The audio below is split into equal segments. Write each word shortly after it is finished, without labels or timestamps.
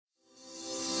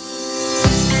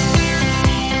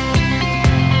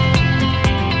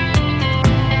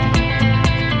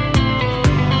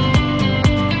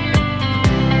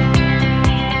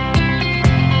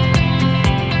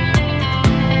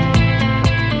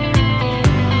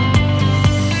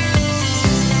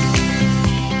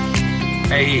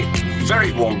A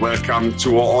very warm welcome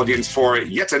to our audience for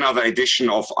yet another edition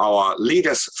of our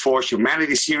Leaders for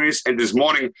Humanity series. And this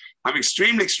morning, I'm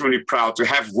extremely proud to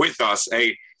have with us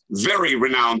a very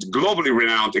renowned, globally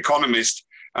renowned economist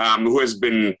who has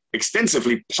been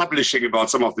extensively publishing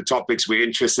about some of the topics we're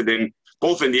interested in,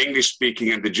 both in the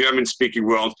English-speaking and the German-speaking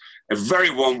world. A very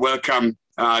warm welcome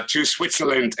to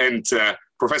Switzerland and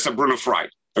Professor Bruno Frey.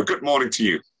 A good morning to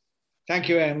you. Thank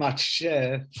you very much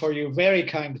for your very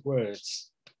kind words.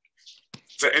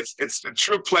 It's a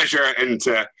true pleasure, and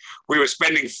we were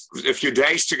spending a few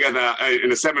days together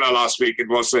in a seminar last week. It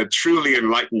was truly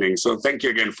enlightening, so thank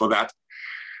you again for that.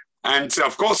 And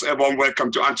of course, a warm welcome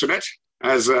to Antoinette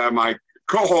as my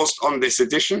co-host on this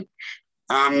edition.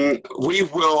 We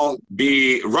will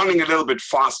be running a little bit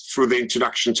fast through the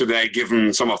introduction today,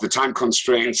 given some of the time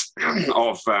constraints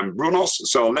of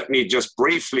Bruno's. So let me just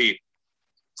briefly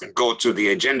go to the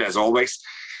agenda as always.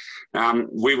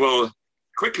 We will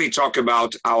quickly talk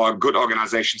about our Good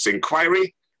Organizations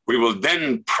Inquiry. We will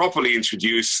then properly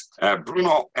introduce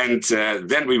Bruno, and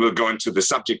then we will go into the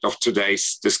subject of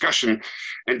today's discussion.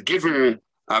 And given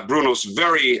Bruno's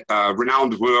very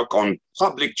renowned work on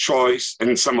public choice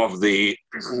and some of the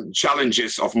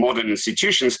challenges of modern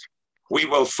institutions, we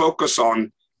will focus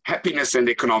on happiness and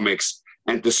economics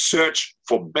and the search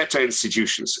for better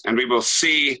institutions. And we will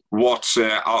see what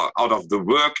out of the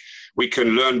work we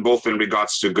can learn both in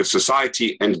regards to good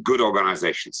society and good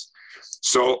organizations.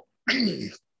 So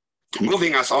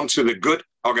moving us on to the Good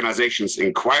Organizations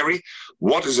Inquiry.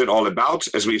 What is it all about?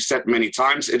 As we've said many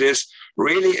times, it is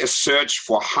really a search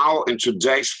for how in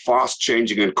today's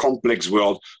fast-changing and complex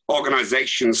world,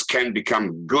 organizations can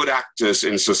become good actors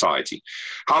in society.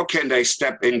 How can they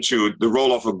step into the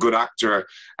role of a good actor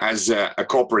as a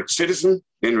corporate citizen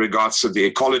in regards to the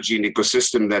ecology and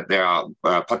ecosystem that they are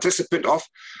a participant of?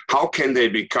 How can they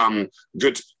become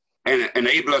good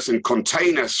enablers and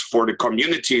containers for the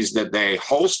communities that they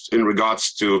host in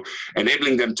regards to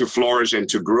enabling them to flourish and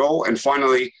to grow? And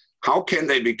finally, how can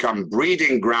they become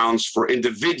breeding grounds for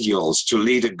individuals to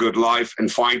lead a good life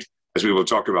and find, as we will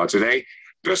talk about today,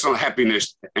 personal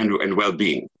happiness and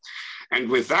well-being? And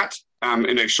with that,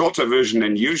 in a shorter version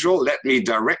than usual, let me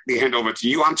directly hand over to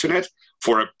you, Antoinette,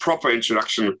 for a proper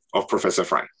introduction of Professor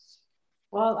Frey.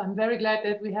 Well, I'm very glad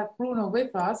that we have Bruno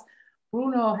with us.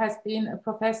 Bruno has been a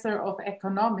professor of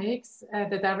economics,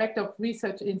 the director of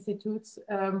research institutes,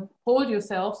 Hold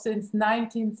Yourself, since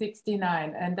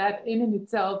 1969. And that in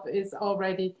itself is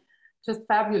already just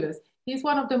fabulous. He's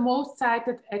one of the most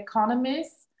cited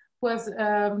economists who has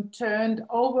turned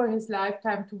over his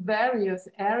lifetime to various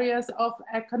areas of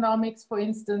economics. For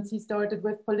instance, he started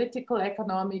with political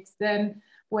economics, then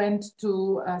went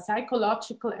to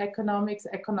psychological economics,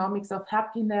 economics of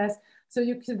happiness. So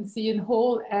you can see a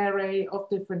whole array of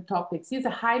different topics. He's a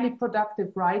highly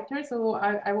productive writer. So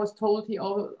I was told he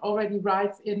already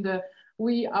writes in the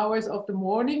wee hours of the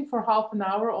morning for half an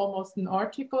hour, almost an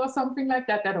article or something like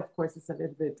that. That, of course, is a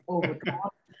little bit overdrawn.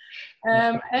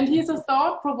 And he's a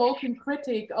thought-provoking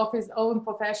critic of his own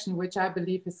profession, which I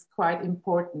believe is quite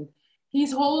important.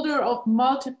 He's holder of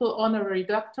multiple honorary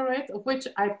doctorates, of which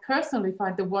I personally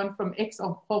find the one from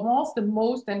Aix-en-Provence the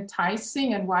most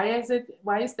enticing. And why is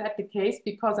that the case?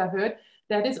 Because I heard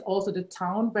that is also the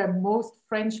town where most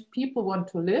French people want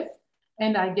to live.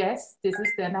 And I guess this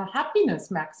is then a happiness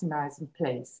maximizing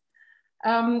place.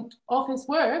 Of his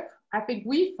work, I think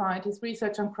we find his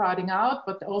research on crowding out,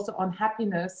 but also on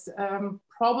happiness,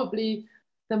 probably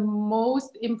the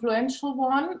most influential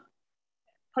one,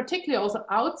 particularly also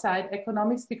outside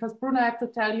economics, because Bruno, I have to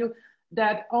tell you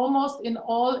that almost in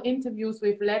all interviews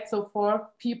we've led so far,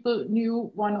 people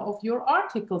knew one of your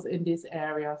articles in these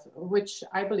areas, which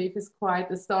I believe is quite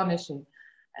astonishing.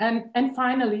 And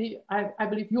finally, I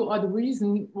believe you are the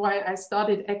reason why I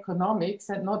studied economics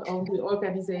and not only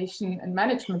organization and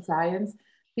management science,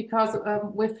 because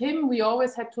with him, we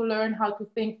always had to learn how to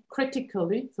think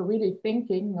critically, so really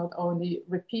thinking, not only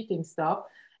repeating stuff,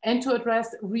 and to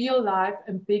address real life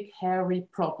and big, hairy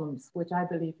problems, which I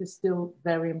believe is still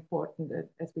very important,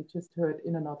 as we just heard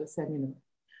in another seminar.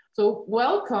 So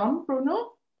welcome,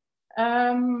 Bruno.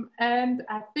 And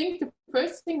I think the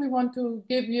first thing we want to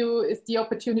give you is the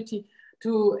opportunity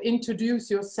to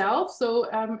introduce yourself. So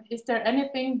is there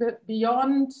anything that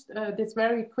beyond this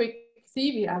very quick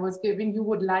CV I was giving you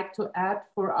would like to add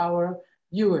for our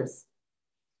viewers?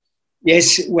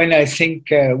 Yes, when I think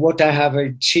what I have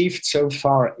achieved so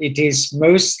far, it is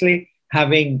mostly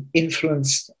having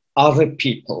influenced other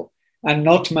people and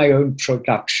not my own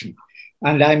production.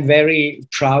 And I'm very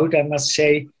proud, I must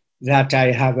say, that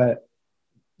I have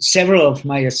several of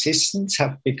my assistants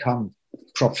have become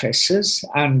professors,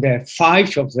 and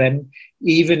 5 of them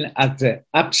even at the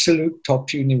absolute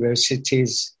top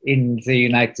universities in the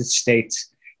United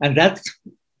States. And that's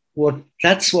what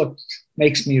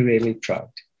makes me really proud.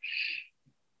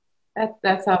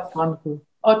 That sounds wonderful.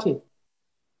 Otti.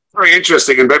 Very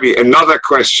interesting. And maybe another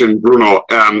question, Bruno.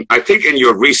 I think in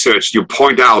your research, you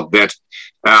point out that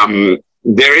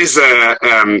there is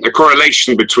a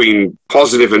correlation between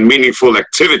positive and meaningful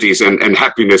activities and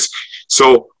happiness.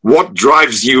 So what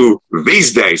drives you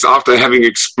these days after having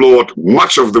explored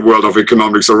much of the world of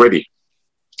economics already?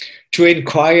 To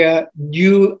inquire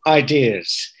new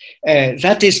ideas.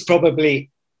 That is probably...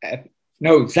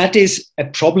 that is a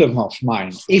problem of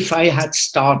mine. If I had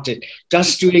started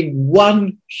just doing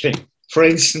one thing, for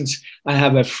instance, I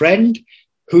have a friend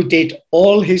who did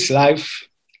all his life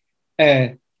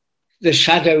the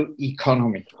shadow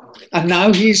economy. And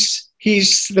now he's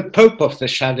the pope of the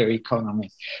shadow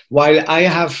economy, while I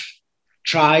have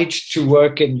tried to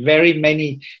work in very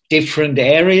many different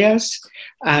areas,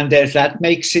 and that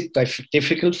makes it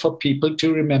difficult for people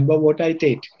to remember what I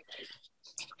did.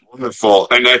 Wonderful.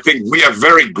 And I think we are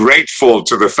very grateful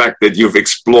to the fact that you've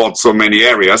explored so many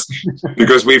areas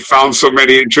because we found so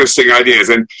many interesting ideas.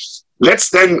 And let's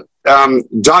then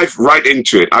dive right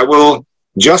into it. I will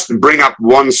just bring up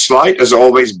one slide, as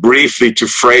always, briefly to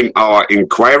frame our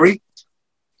inquiry.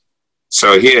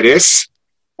 So here it is.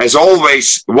 As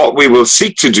always, what we will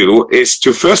seek to do is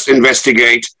to first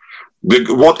investigate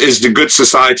what is the good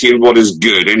society and what is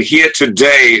good. And here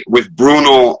today, with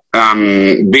Bruno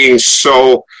being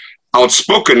so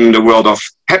outspoken in the world of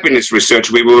happiness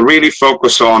research, we will really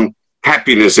focus on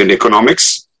happiness in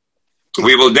economics.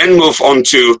 We will then move on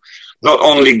to not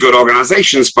only good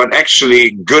organizations, but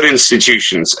actually good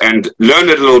institutions, and learn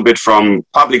a little bit from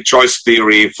public choice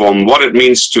theory, from what it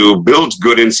means to build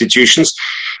good institutions,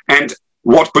 and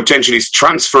what potentially is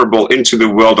transferable into the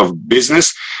world of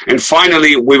business. And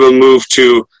finally, we will move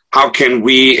to how can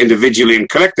we individually and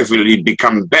collectively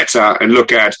become better and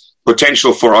look at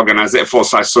potential for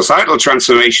societal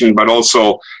transformation, but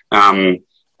also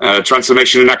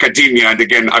transformation in academia. And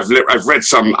again, I've read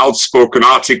some outspoken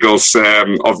articles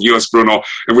of yours, Bruno,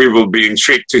 and we will be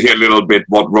intrigued to hear a little bit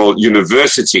what role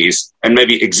universities and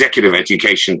maybe executive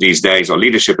education these days or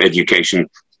leadership education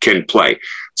can play.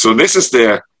 So this is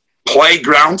the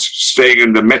playground, staying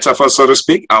in the metaphor, so to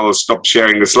speak. I will stop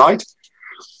sharing the slide.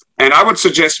 And I would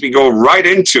suggest we go right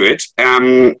into it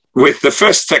with the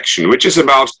first section, which is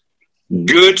about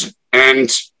good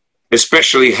and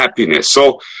especially happiness.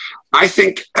 So I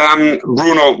think,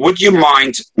 Bruno, would you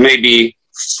mind maybe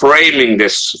framing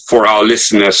this for our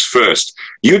listeners first?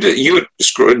 You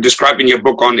describe in your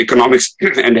book on economics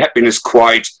and happiness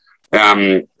quite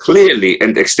clearly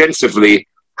and extensively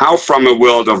how from a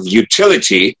world of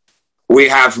utility we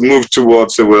have moved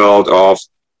towards a world of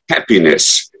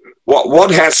happiness.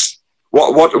 What is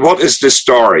the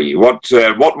story? What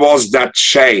was that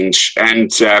change?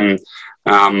 And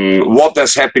what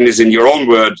does happiness, in your own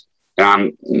word,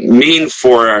 mean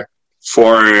for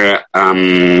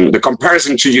the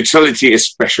comparison to utility,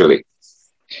 especially?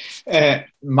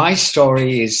 My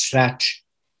story is that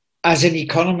as an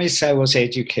economist, I was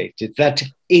educated that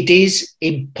it is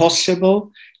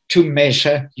impossible to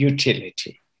measure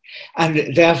utility.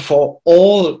 And therefore,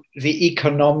 all the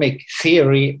economic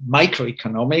theory,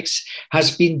 microeconomics,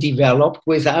 has been developed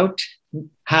without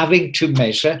having to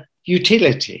measure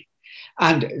utility.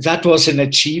 And that was an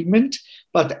achievement,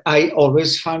 but I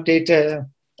always found it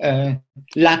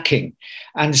lacking.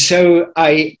 And so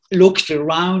I looked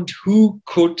around who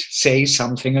could say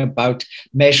something about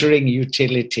measuring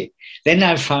utility. Then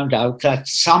I found out that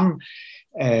some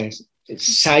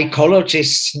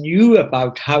psychologists knew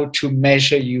about how to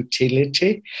measure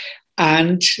utility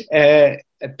and a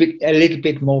little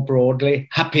bit more broadly,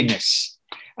 happiness.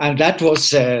 And that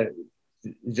was the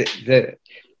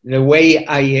way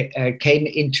I came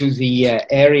into the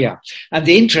area. And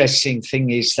the interesting thing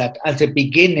is that at the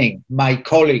beginning, my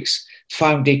colleagues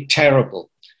found it terrible.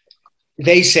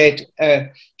 They said,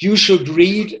 you should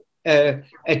read a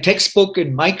textbook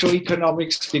in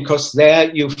microeconomics because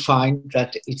there you find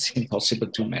that it's impossible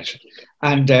to measure.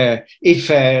 And if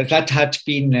that had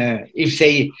been, if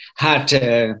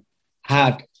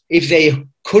they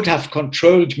could have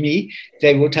controlled me,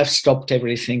 they would have stopped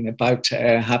everything about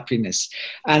happiness.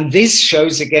 And this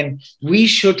shows again, we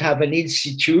should have an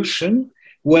institution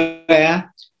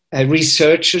where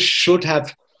researchers should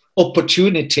have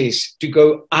opportunities to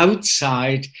go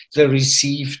outside the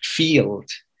received field.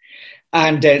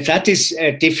 And that is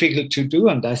difficult to do.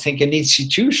 And I think an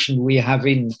institution we have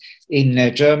in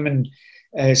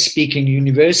German-speaking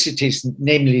universities,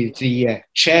 namely the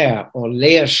chair or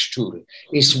Lehrstuhl,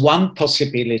 is one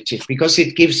possibility because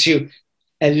it gives you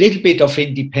a little bit of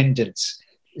independence.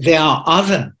 There are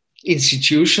other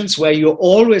institutions where you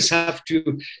always have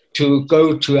to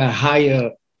go to a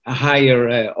higher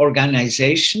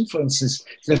organization, for instance,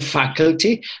 the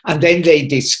faculty, and then they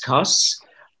discuss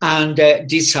and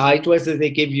decide whether they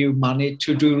give you money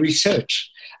to do research.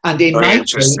 And in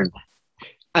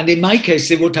my case,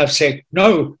 they would have said,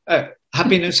 no,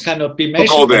 happiness cannot be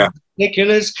measured. That's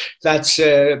ridiculous. That's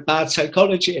bad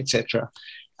psychology, etc.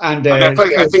 And I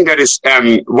think that is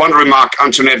one remark,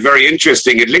 Antoinette, very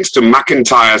interesting. It links to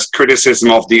McIntyre's criticism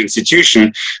of the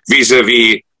institution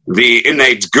vis-a-vis the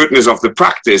innate goodness of the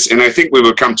practice. And I think we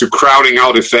will come to crowding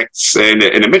out effects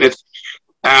in a minute.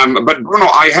 But Bruno,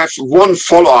 I have one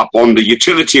follow-up on the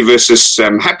utility versus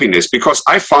happiness, because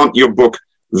I found your book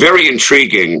very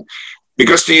intriguing.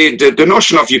 Because the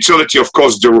notion of utility, of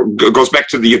course, goes back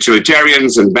to the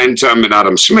utilitarians and Bentham and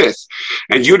Adam Smith.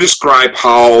 And you describe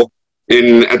how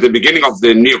at the beginning of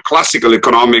the neoclassical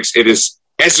economics, it is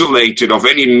isolated of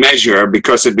any measure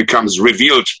because it becomes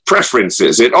revealed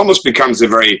preferences. It almost becomes a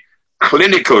very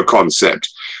clinical concept.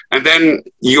 And then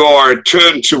your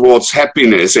turn towards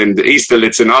happiness and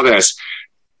Easterlitz and others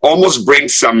almost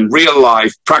brings some real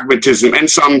life pragmatism and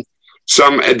some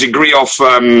degree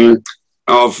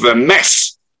of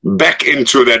mess back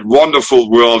into that wonderful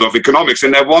world of economics.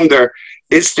 And I wonder,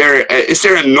 is there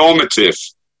a normative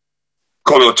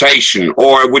connotation,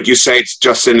 or would you say it's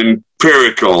just an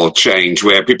empirical change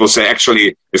where people say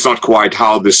actually it's not quite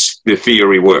how the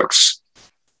theory works?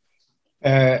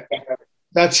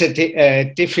 That's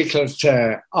a difficult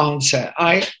answer.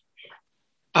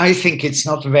 I think it's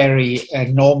not very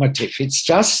normative. It's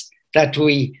just that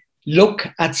we look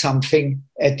at something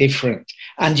different.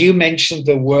 And you mentioned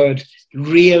the word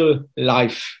real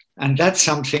life, and that's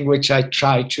something which I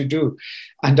try to do.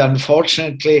 And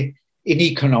unfortunately, in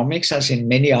economics, as in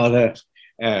many other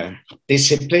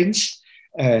disciplines,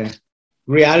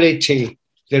 reality,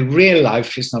 the real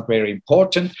life is not very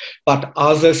important, but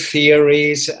other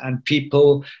theories and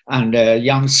people and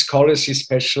young scholars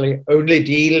especially only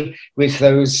deal with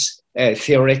those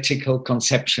theoretical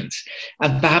conceptions.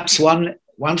 And perhaps one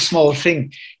small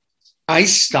thing, I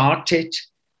started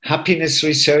happiness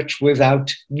research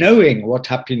without knowing what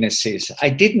happiness is. I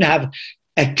didn't have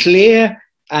a clear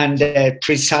and a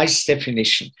precise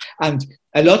definition. And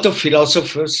a lot of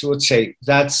philosophers would say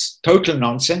that's total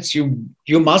nonsense. You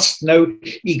must know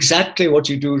exactly what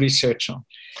you do research on.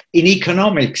 In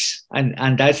economics,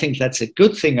 and I think that's a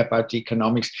good thing about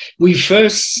economics, we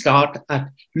first start at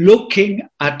looking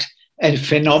at a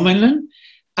phenomenon,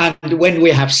 and when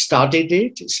we have studied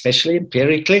it, especially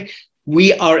empirically,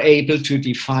 we are able to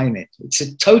define it. It's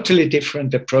a totally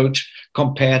different approach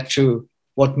compared to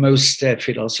what most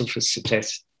philosophers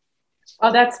suggest.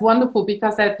 Well, that's wonderful,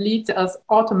 because that leads us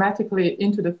automatically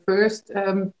into the first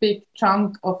big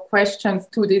chunk of questions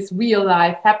to this real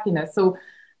life happiness. So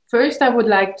first, I would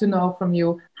like to know from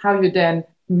you how you then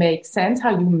make sense,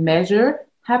 how you measure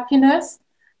happiness.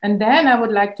 And then I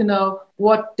would like to know,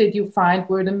 what did you find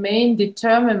were the main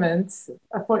determinants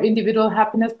for individual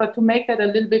happiness? But to make that a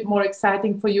little bit more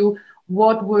exciting for you,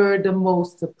 what were the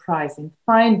most surprising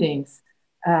findings,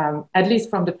 at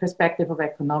least from the perspective of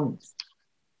economics?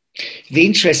 The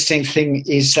interesting thing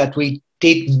is that we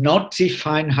did not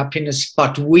define happiness,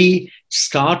 but we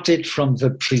started from the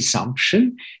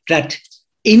presumption that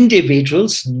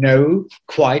individuals know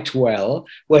quite well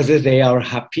whether they are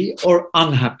happy or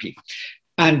unhappy.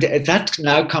 And that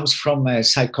now comes from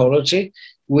psychology.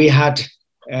 We asked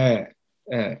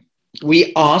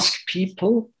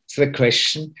people the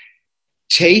question,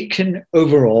 taken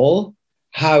overall,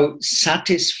 how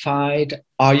satisfied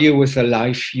are you with the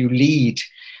life you lead?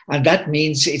 And that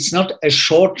means it's not a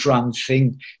short run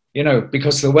thing,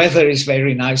 because the weather is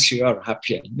very nice, you are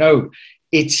happier. No,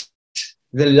 it's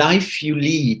the life you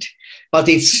lead. But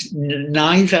it's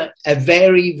neither a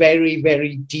very, very,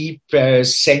 very deep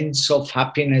sense of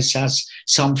happiness as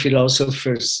some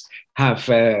philosophers have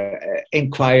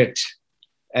inquired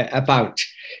about.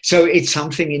 So it's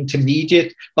something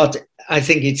intermediate, but I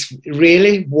think it's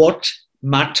really what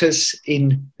matters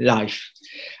in life.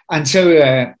 And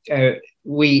so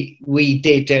we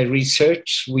did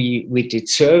research, we did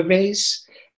surveys,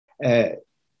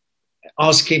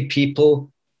 asking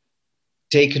people,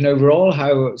 taken overall,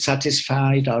 how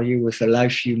satisfied are you with the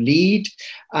life you lead?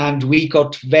 And we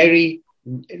got very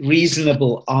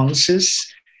reasonable answers.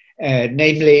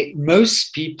 Namely,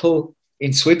 most people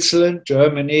in Switzerland,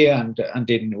 Germany, and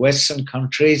in Western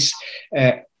countries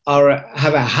have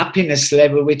a happiness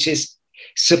level which is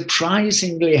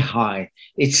surprisingly high.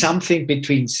 It's something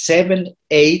between 7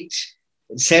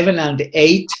 and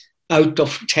 8 out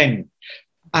of 10.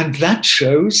 And that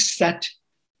shows that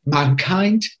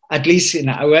mankind, at least in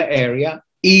our area,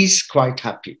 is quite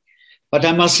happy. But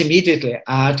I must immediately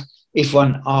add, if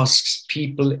one asks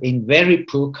people in very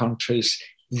poor countries,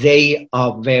 they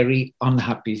are very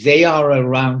unhappy. They are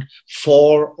around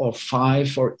 4 or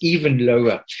 5 or even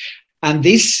lower. And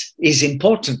this is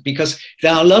important because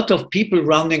there are a lot of people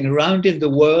running around in the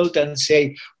world and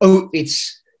say, oh,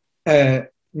 it's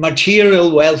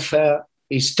material welfare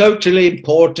is totally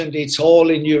important. It's all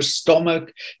in your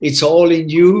stomach. It's all in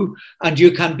you. And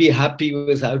you can be happy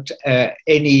without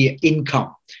any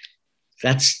income.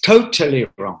 That's totally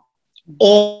wrong.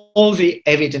 All the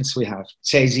evidence we have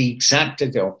says exactly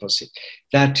the opposite,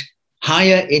 that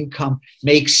higher income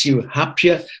makes you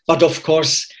happier. But of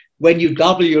course, when you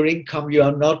double your income, you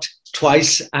are not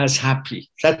twice as happy.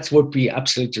 That would be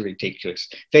absolutely ridiculous.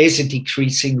 There is a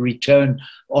decreasing return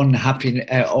on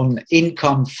on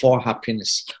income for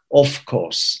happiness, of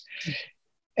course.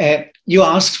 You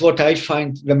asked what I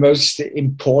find the most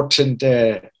important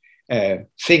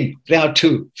thing. There are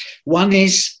two. One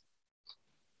is,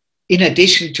 in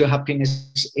addition to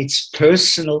happiness, it's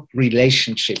personal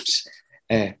relationships.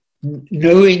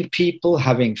 Knowing people,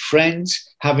 having friends,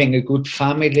 having a good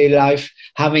family life,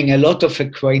 having a lot of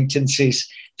acquaintances,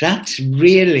 that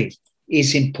really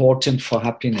is important for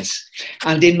happiness.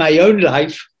 And in my own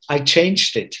life, I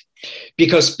changed it.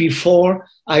 Because before,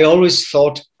 I always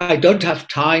thought, I don't have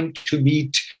time to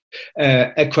meet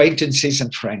acquaintances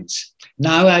and friends.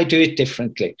 Now I do it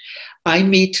differently. I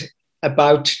meet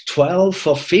about 12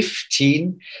 or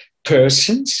 15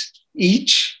 persons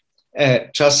each,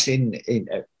 just in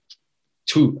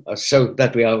two, so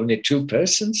that we are only 2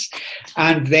 persons.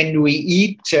 And then we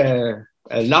eat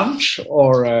lunch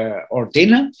or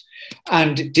dinner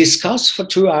and discuss for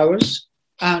 2 hours.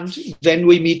 And then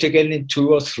we meet again in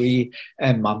 2 or 3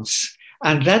 months.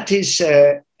 And that is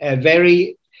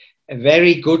very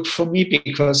good for me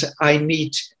because I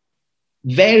meet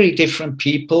very different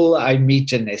people. I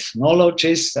meet an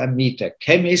ethnologist, I meet a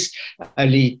chemist, I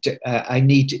meet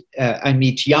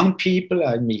young people,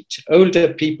 I meet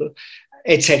older people,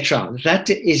 etc.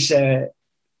 That is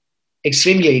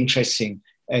extremely interesting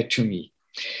to me.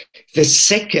 The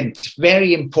second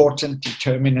very important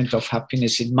determinant of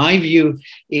happiness, in my view,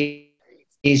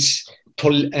 is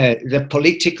the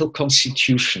political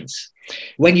constitutions.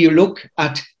 When you look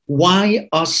at why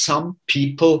are some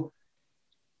people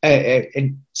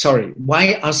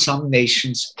why are some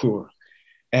nations poor?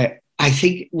 I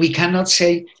think we cannot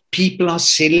say people are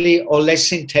silly or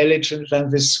less intelligent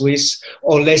than the Swiss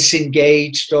or less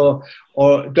engaged or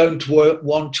don't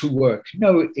want to work.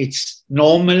 No, it's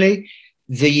normally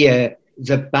the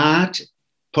bad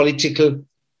political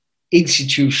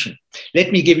institution.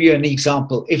 Let me give you an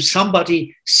example. If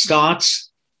somebody starts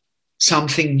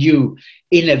something new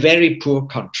in a very poor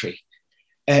country,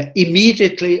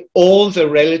 immediately all the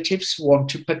relatives want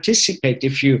to participate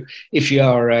if you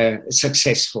are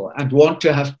successful and want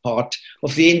to have part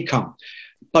of the income.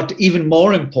 But even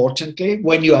more importantly,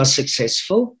 when you are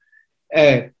successful,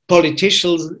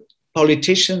 politicians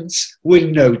will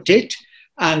note it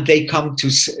and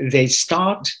they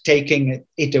start taking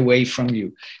it away from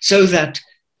you. So that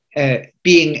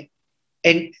being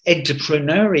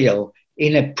entrepreneurial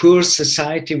in a poor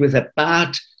society with a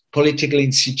bad political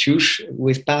institution,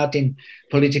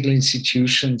 political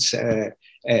institutions,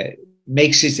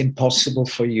 makes it impossible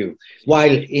for you.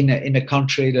 While in a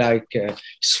country like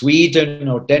Sweden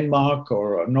or Denmark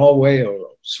or Norway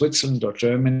or Switzerland or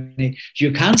Germany,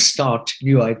 you can start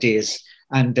new ideas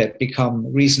and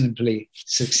become reasonably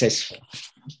successful.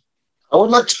 I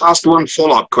would like to ask one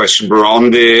follow-up question, Bruno,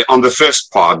 on the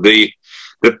first part, the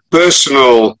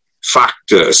personal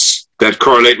factors that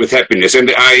correlate with happiness.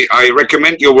 And I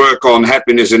recommend your work on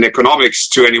happiness and economics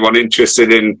to anyone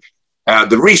interested in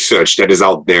the research that is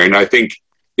out there. And I think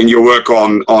in your work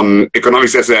on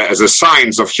economics as a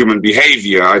science of human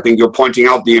behavior, I think you're pointing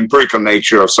out the empirical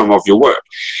nature of some of your work.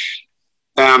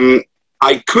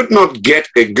 I could not get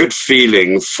a good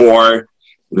feeling for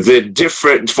the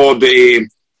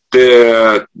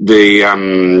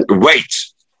weight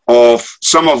of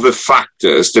some of the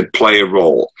factors that play a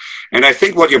role. And I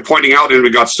think what you're pointing out in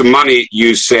regards to money,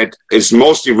 you said, is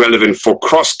mostly relevant for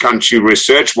cross-country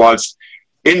research, whilst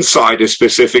inside a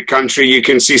specific country, you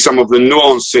can see some of the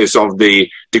nuances of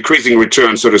the decreasing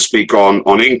return, so to speak,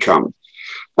 on income.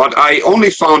 But I only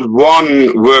found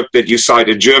one work that you cite,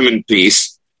 a German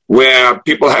piece, where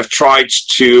people have tried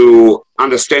to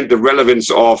understand the relevance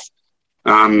of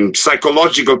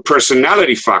psychological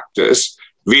personality factors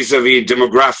vis-a-vis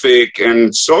demographic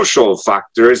and social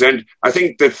factors. And I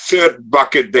think the third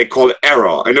bucket they call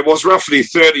error. And it was roughly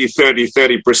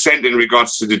 30% in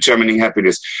regards to determining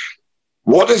happiness.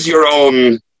 what is your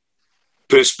own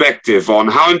perspective on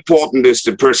how important is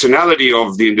the personality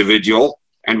of the individual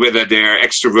and whether they're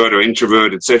extrovert or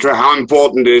introvert, etc.? How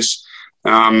important is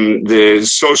the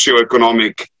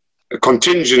socioeconomic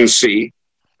contingency?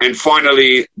 And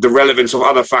finally, the relevance of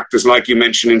other factors, like you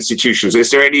mentioned, institutions. Is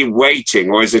there any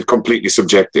weighting, or is it completely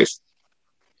subjective?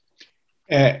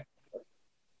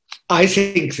 I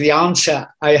think the answer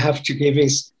I have to give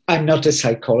is I'm not a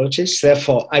psychologist,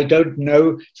 therefore I don't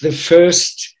know the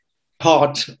first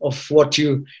part of what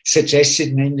you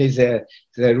suggested, namely the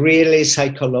really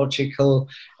psychological,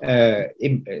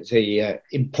 the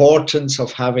importance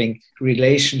of having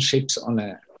relationships on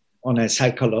a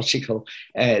psychological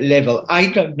level. I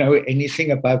don't know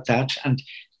anything about that. And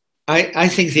I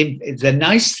think the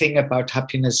nice thing about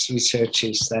happiness research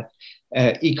is that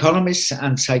economists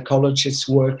and psychologists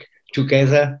work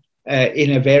together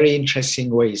in a very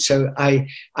interesting way. So I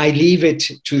leave it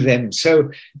to them. So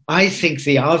I think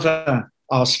the other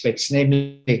aspects,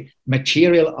 namely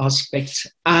material aspects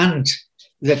and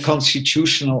the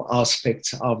constitutional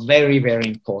aspects, are very, very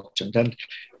important. And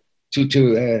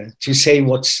to say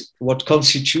what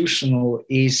constitutional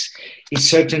is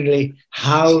certainly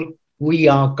how we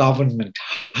are government,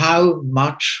 how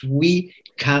much we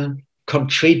can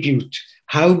contribute,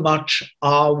 how much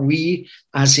are we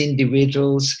as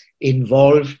individuals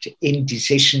involved in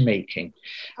decision making.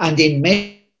 And in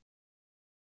many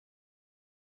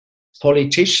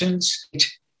politicians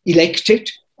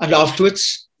elected, and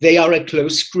afterwards they are a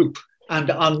close group and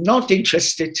are not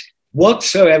interested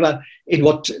whatsoever in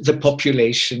what the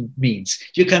population means.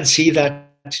 You can see that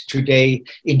today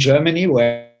in Germany,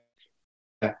 where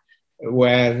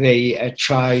they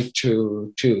try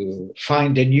to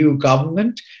find a new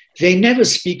government. They never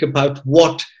speak about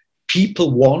what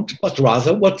people want, but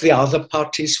rather what the other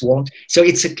parties want. So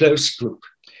it's a close group.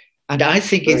 And I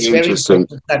think it's very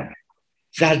important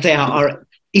that there are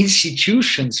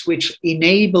institutions which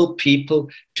enable people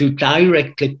to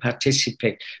directly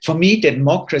participate. For me,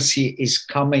 democracy is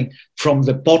coming from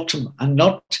the bottom and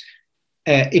not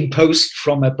imposed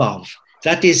from above.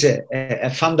 That is a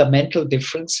fundamental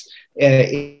difference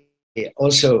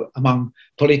also among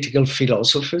political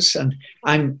philosophers. And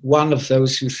I'm one of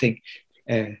those who think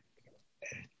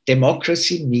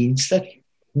democracy means that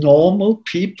normal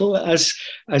people as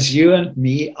you and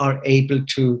me are able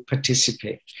to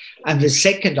participate. And the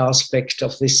second aspect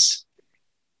of this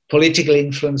political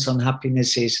influence on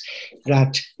happiness is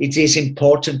that it is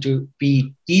important to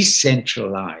be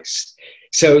decentralized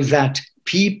so that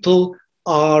people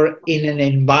are in an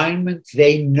environment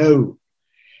they know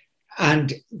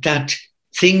and that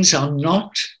things are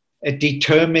not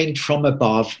determined from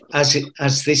above,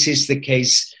 as this is the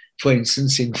case, for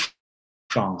instance, in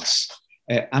France.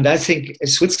 And I think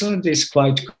Switzerland is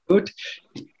quite good.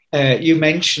 You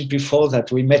mentioned before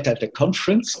that we met at a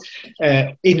conference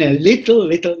in a little,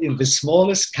 in the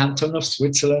smallest canton of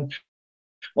Switzerland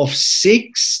of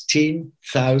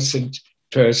 16,000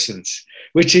 persons,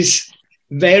 which is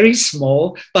very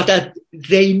small, but that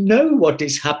they know what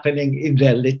is happening in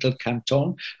their little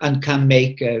canton and can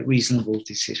make reasonable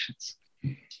decisions.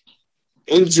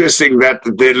 Interesting that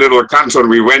the little canton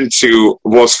we went to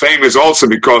was famous also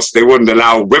because they wouldn't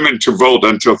allow women to vote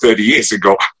until 30 years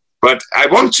ago. But I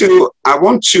want to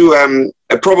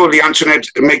probably, Antoinette,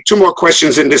 make two more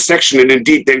questions in this section and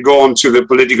indeed then go on to the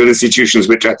political institutions,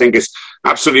 which I think is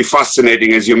absolutely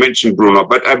fascinating, as you mentioned, Bruno.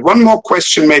 But I have one more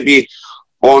question maybe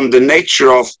on the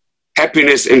nature of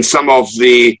happiness and some of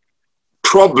the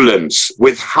problems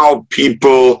with how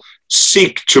people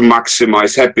seek to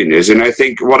maximize happiness. And I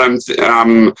think what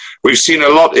we've seen a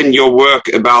lot in your work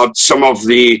about some of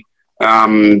the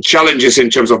challenges in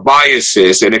terms of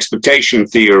biases and expectation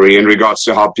theory in regards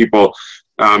to how people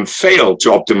fail to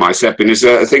optimize happiness.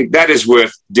 I think that is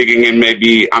worth digging in,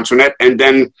 maybe, Antoinette. And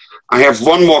then I have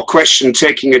one more question,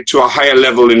 taking it to a higher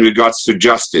level in regards to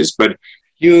justice. But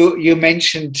you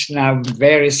mentioned now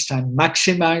various times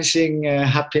maximizing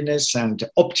happiness and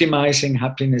optimizing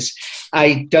happiness.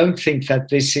 I don't think that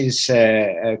this is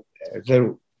the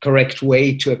correct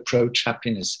way to approach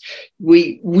happiness.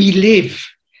 We live,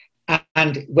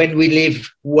 and when we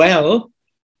live well,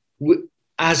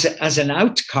 as an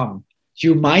outcome,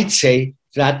 you might say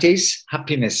that is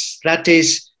happiness. That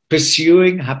is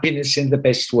pursuing happiness in the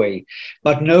best way.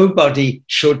 But nobody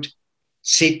should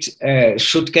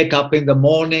get up in the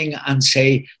morning and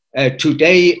say,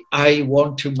 today I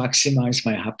want to maximize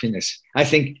my happiness. I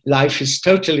think life is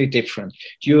totally different.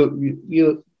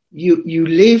 You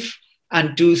live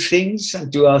and do things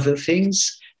and do other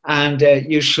things, and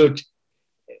you should.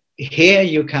 Here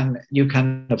you can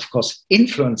of course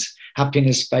influence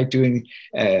happiness by doing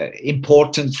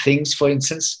important things. For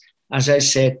instance, as I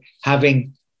said,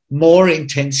 having more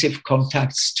intensive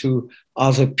contacts to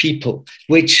other people,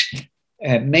 which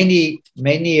many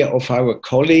of our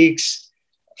colleagues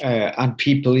and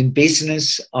people in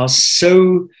business are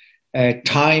so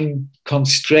time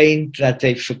constrained that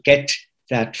they forget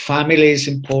that family is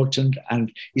important.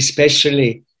 And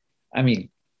especially, I mean,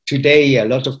 today a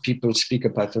lot of people speak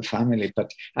about the family,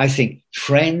 but I think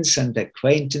friends and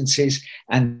acquaintances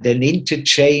and an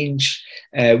interchange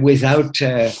without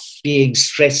being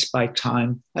stressed by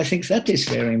time, I think that is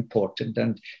very important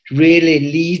and really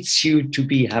leads you to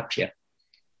be happier.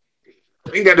 I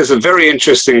think that is a very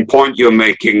interesting point you're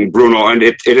making, Bruno, and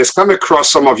it has come across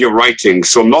some of your writings.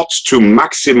 So not to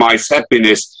maximize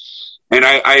happiness, and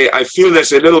I feel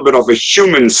there's a little bit of a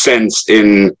human sense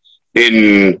in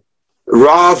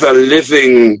rather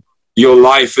living your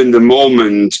life in the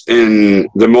moment in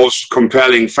the most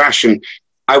compelling fashion.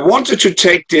 I wanted to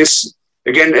take this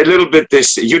again a little bit,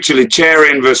 this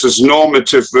utilitarian versus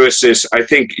normative versus, I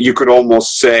think you could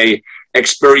almost say,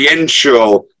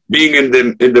 experiential, being in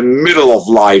the middle of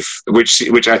life,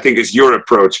 which I think is your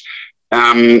approach.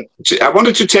 I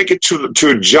wanted to take it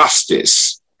to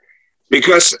justice,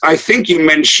 because I think you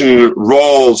mentioned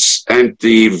Rawls and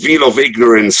the veil of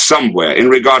ignorance somewhere in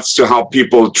regards to how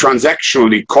people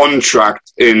transactionally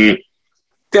contract in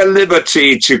their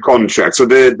liberty to contract. So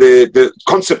the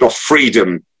concept of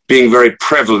freedom being very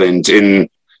prevalent in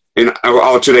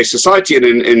our today's society and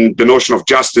in the notion of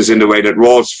justice in the way that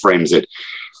Rawls frames it.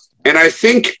 And I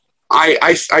think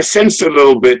I sensed a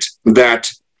little bit that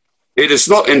it is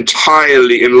not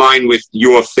entirely in line with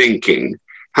your thinking.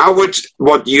 How would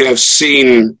what you have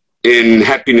seen in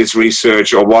happiness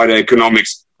research or wider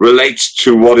economics relate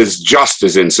to what is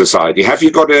justice in society? Have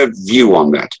you got a view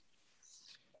on that?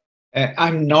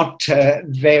 I'm not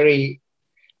very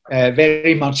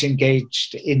much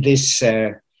engaged in this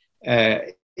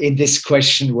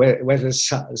question whether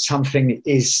something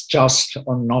is just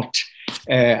or not.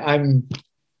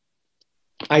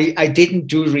 I didn't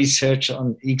do research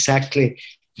on exactly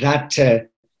that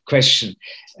question.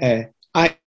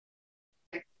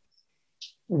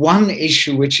 One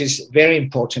issue which is very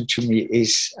important to me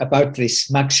is about this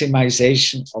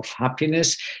maximization of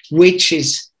happiness, which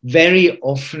is very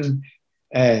often,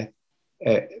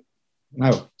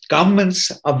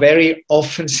 governments are very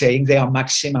often saying they are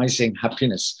maximizing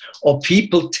happiness, or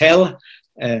people tell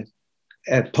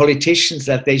politicians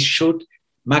that they should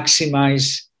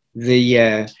maximize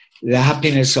the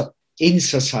happiness in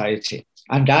society.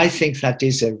 And I think that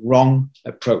is a wrong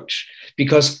approach,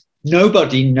 because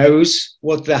nobody knows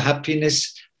what the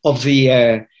happiness of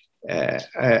the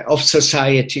of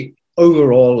society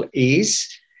overall is.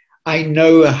 I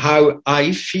know how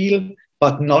I feel,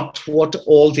 but not what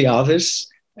all the others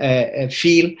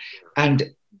feel. And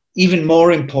even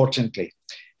more importantly,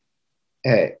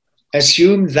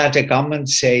 assume that a government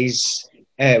says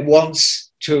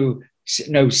wants to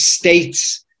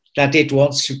states that it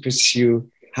wants to pursue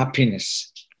happiness.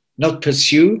 Not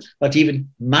pursue, but even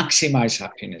maximize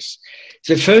happiness.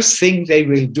 The first thing they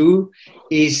will do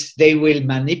is they will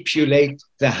manipulate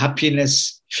the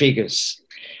happiness figures,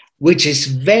 which is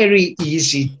very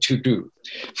easy to do.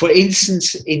 For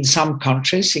instance, in some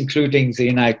countries, including the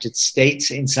United States,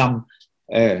 in some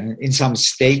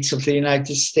states of the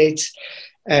United States,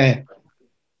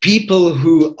 people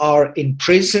who are in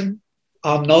prison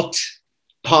are not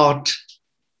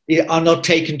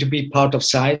taken to be part of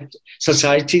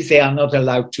society. They are not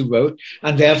allowed to vote,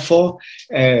 and therefore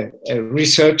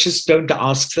researchers don't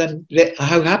ask them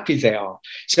how happy they are.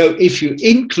 So if you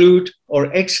include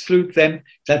or exclude them,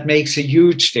 that makes a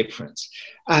huge difference.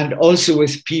 And also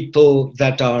with people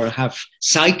that have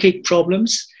psychic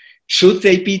problems, should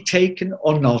they be taken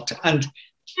or not?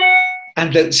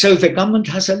 So the government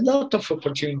has a lot of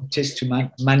opportunities to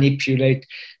manipulate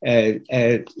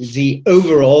the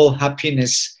overall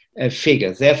happiness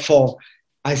figure. Therefore,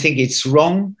 I think it's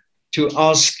wrong to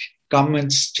ask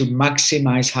governments to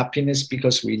maximize happiness,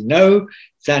 because we know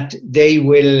that they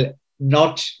will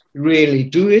not really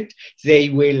do it. They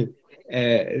will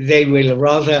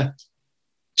rather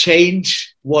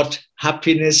change what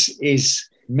happiness is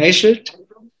measured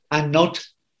and not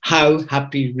how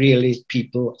happy really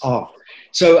people are.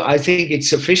 So I think it's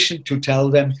sufficient to tell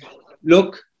them,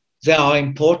 look, there are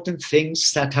important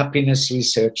things that happiness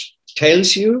research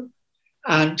tells you,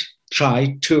 and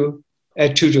try to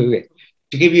do it.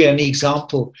 To give you an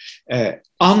example,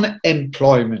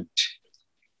 unemployment,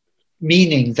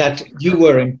 meaning that you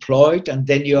were employed and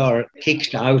then you are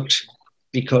kicked out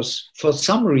because for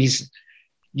some reason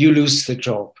you lose the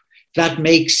job. that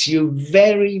makes you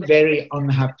very, very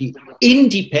unhappy,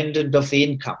 independent of the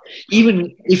income.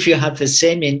 Even if you had the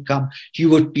same income, you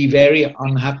would be very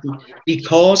unhappy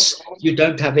because you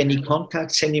don't have any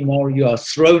contacts anymore. You are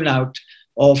thrown out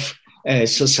of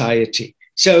society.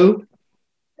 So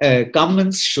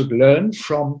governments should learn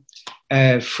from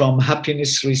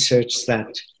happiness research that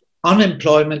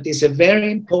unemployment is a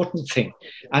very important thing.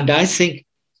 And I think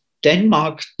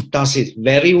Denmark does it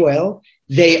very well.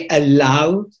 They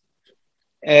allow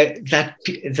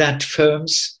that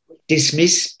firms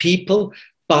dismiss people,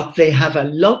 but they have a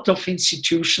lot of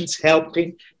institutions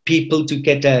helping people to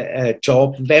get a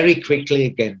job very quickly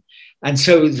again. And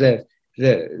so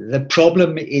the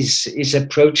problem is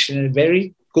approached in a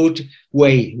very good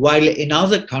way. While in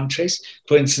other countries,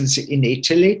 for instance, in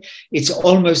Italy,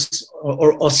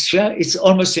 or Austria, it's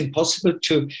almost impossible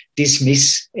to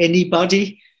dismiss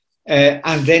anybody.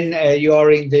 And then you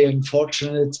are in the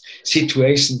unfortunate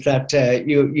situation that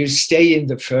you stay in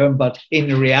the firm, but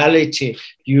in reality,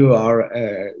 you are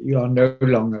no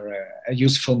longer a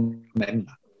useful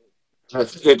member.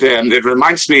 It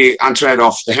reminds me, Antoinette,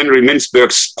 of Henry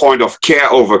Mintzberg's point of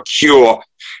care over cure.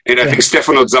 And I think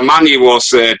Stefano Zamani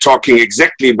was talking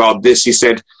exactly about this. He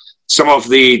said some of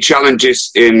the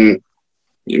challenges in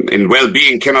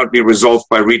well-being cannot be resolved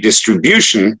by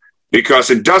redistribution, because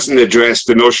it doesn't address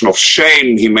the notion of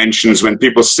shame he mentions when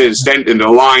people stand in the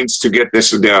lines to get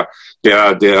their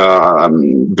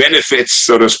benefits,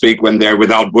 so to speak, when they're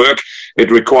without work.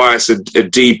 It requires a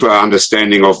deeper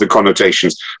understanding of the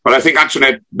connotations. But I think,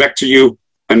 Antoinette, back to you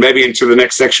and maybe into the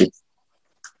next section.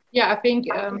 Yeah, I think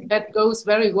that goes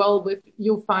very well with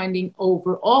you finding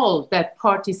overall that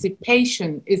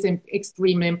participation is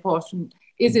extremely important.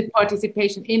 Is it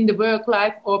participation in the work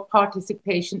life or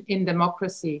participation in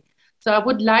democracy? So I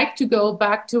would like to go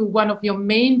back to one of your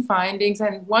main findings,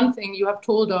 and one thing you have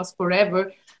told us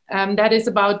forever, that is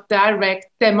about direct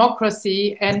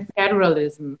democracy and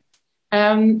federalism.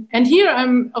 And here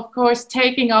I'm, of course,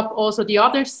 taking up also the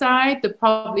other side, the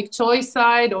public choice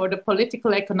side or the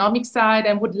political economic side,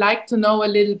 and would like to know a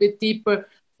little bit deeper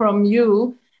from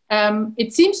you.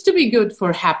 It seems to be good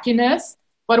for happiness,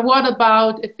 but what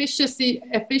about efficiency,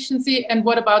 and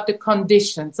what about the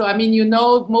conditions? So, I mean,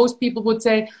 most people would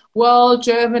say, well,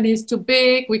 Germany is too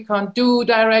big, we can't do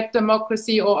direct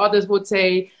democracy, or others would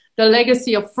say, the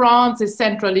legacy of France is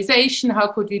centralization, how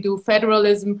could we do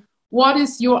federalism? What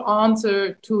is your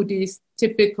answer to these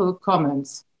typical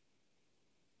comments?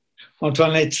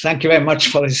 Antoinette, thank you very much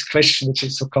for this question, which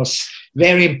is, of course,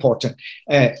 very important.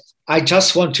 I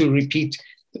just want to repeat,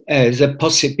 the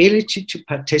possibility to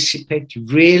participate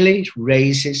really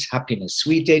raises happiness.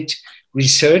 We did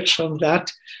research on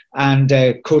that and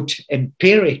could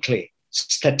empirically,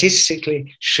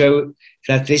 statistically show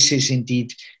that this is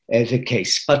indeed the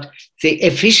case. But the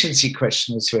efficiency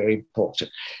question is very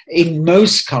important. In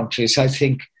most countries, I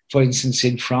think, for instance,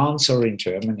 in France or in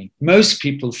Germany, most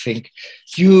people think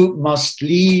you must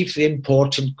leave the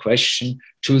important question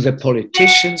to the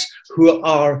politicians who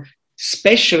are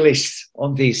specialists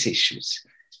on these issues.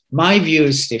 My view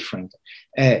is different.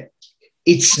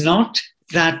 It's not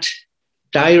that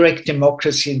direct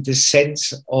democracy in the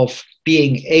sense of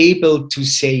being able to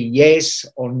say yes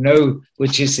or no,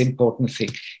 which is the important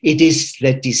thing. It is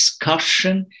the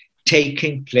discussion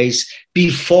taking place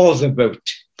before the vote.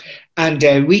 And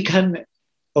we can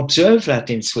observe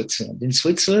that in Switzerland. In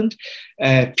Switzerland,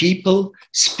 people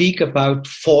speak about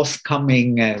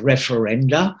forthcoming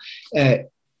referenda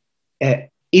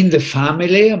in the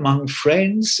family, among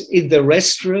friends, in the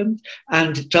restaurant,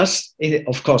 and just,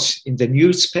 of course, in the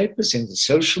newspapers, in the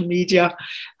social media.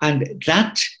 And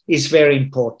that is very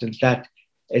important, that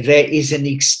there is an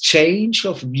exchange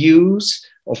of views,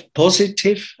 of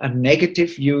positive and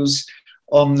negative views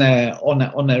on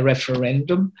a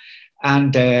referendum.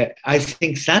 And I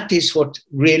think that is what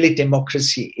really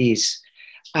democracy is.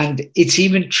 And it's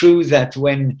even true that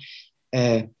when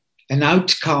an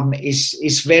outcome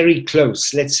is very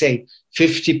close, let's say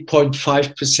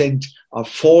 50.5% are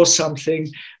for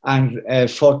something and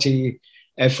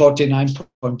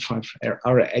 49.5%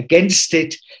 are against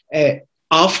it.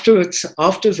 Afterwards,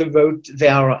 after the vote,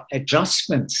 there are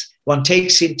adjustments. One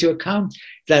takes into account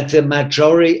that the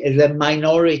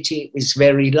minority is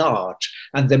very large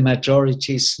and the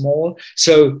majority is small.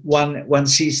 So one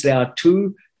sees there are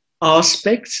two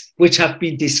aspects which have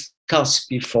been discussed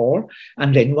before,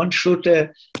 and then one should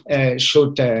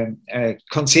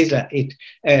consider it.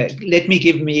 Let me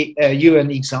give you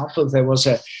an example. There was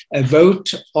a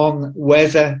vote on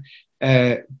whether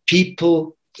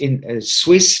people in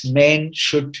Swiss men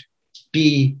should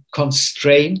be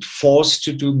constrained, forced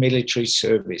to do military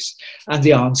service. And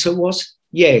the answer was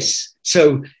Yes.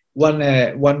 So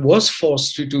one was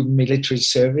forced to do military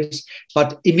service,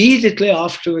 but immediately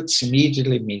afterwards,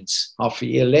 immediately means half a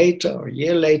year later or a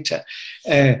year later,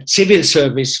 civil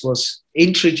service was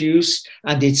introduced,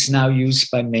 and it's now used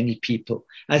by many people.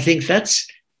 I think that's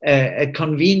a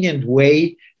convenient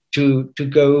way to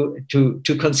go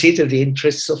to consider the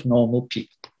interests of normal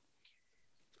people.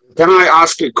 Can I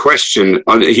ask a question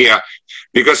on here?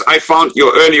 Because I found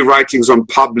your early writings on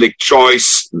public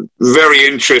choice very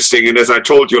interesting. And as I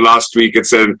told you last week,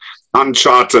 it's an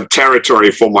uncharted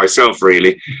territory for myself,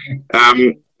 really.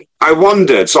 I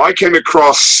wondered, so I came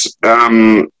across,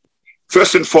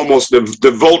 first and foremost,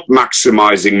 the vote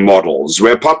maximizing models,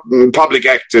 where public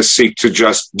actors seek to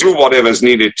just do whatever's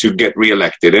needed to get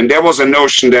reelected. And there was a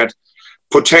notion that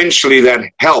potentially that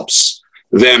helps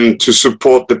them to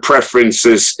support the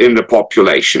preferences in the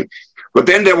population. But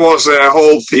then there was a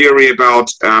whole theory about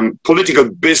political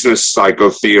business cycle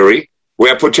theory,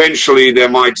 where potentially they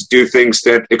might do things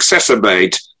that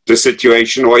exacerbate the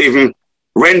situation, or even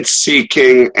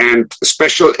rent-seeking and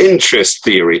special interest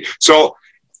theory. So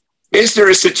is there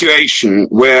a situation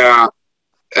where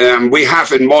we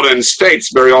have in modern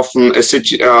states very often a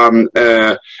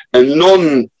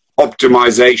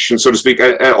non-optimization, so to speak,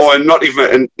 or not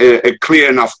even a clear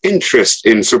enough interest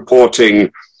in supporting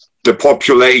the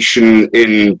population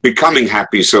in becoming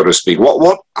happy, so to speak?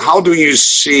 How do you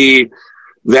see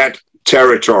that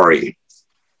territory?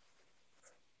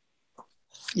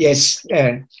 Yes,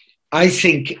 I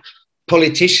think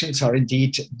politicians are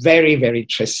indeed very, very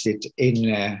interested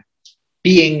in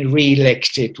being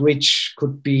re-elected, which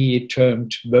could be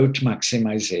termed vote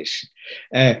maximization.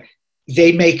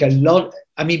 They make a lot.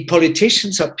 I mean,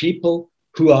 politicians are people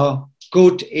who are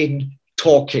good in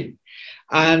talking.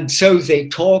 And so they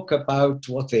talk about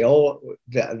what they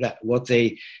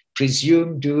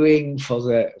presume doing for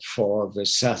the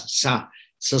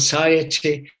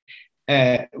society,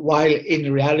 while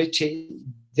in reality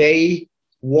they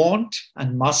want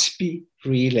and must be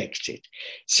re-elected.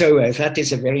 So that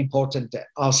is a very important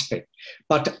aspect.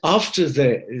 But after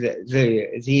the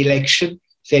election,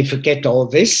 they forget all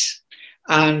this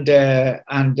and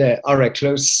are a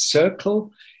closed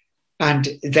circle.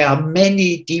 And there are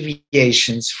many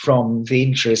deviations from the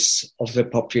interests of the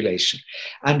population.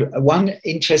 And one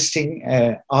interesting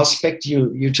aspect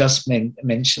you just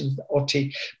mentioned,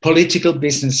 Otti, political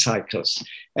business cycles,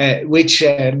 which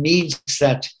means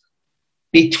that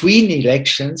between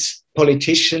elections,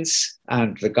 politicians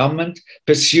and the government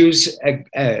pursues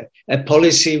a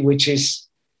policy which is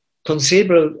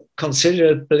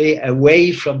considerably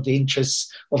away from the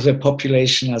interests of the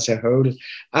population as a whole,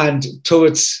 and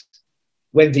towards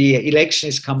when the election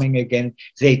is coming again,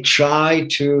 they try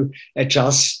to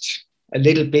adjust a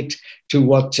little bit to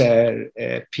what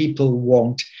people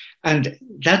want. And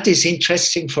that is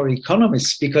interesting for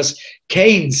economists, because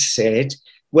Keynes said,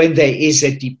 when there is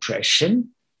a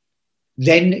depression,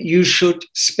 then you should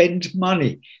spend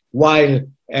money, while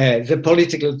the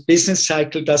political business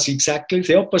cycle does exactly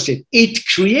the opposite. It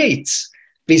creates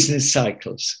business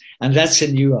cycles. And that's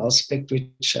a new aspect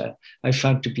which I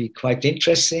found to be quite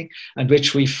interesting, and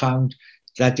which we found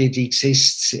that it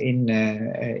exists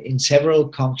in several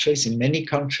countries, in many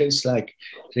countries like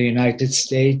the United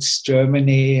States,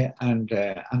 Germany, and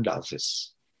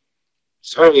others.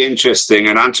 It's very interesting.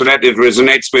 And Antoinette, it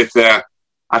resonates with,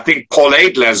 I think, Paul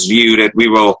Adler's view that we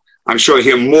will, I'm sure,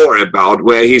 hear more about,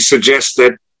 where he suggests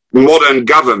that modern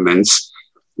governments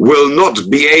will not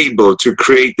be able to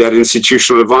create that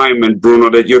institutional environment, Bruno,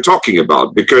 that you're talking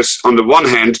about. Because on the one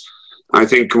hand, I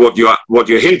think what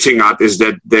you're hinting at is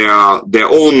that their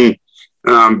own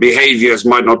behaviors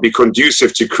might not be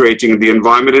conducive to creating the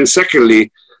environment. And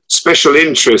secondly, special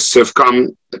interests have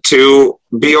come to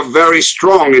be very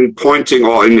strong in pointing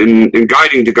or in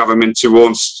guiding the government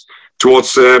towards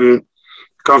kind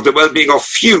of the well-being of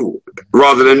few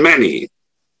rather than many.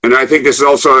 And I think this is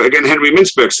also, again, Henry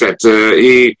Mintzberg said,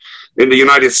 in the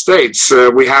United States,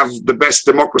 we have the best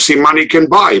democracy money can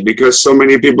buy, because so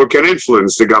many people can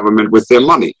influence the government with their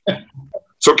money.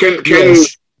 So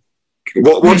yes.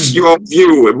 What's your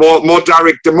view? More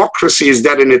direct democracy, is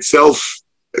that in itself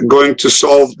going to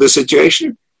solve the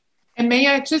situation? And may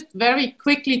I just very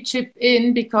quickly chip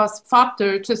in, because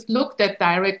Vater just looked at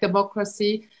direct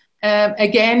democracy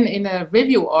again in a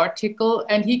review article,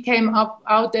 and he came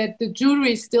out that the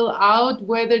jury is still out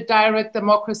whether direct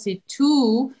democracy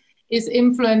too is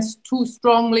influenced too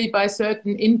strongly by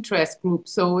certain interest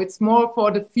groups. So it's more for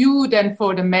the few than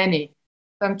for the many.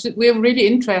 We're really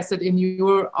interested in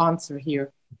your answer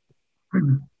here.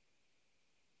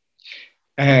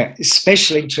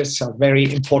 Special interests are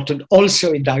very important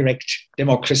also in direct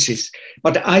democracies.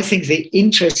 But I think the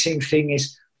interesting thing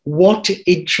is what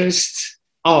interests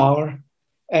are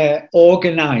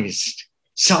organized.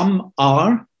 Some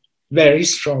are very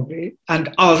strongly,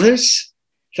 and others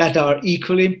that are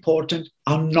equally important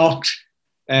are not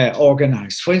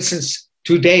organized. For instance,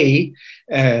 today,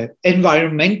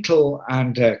 environmental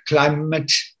and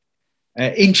climate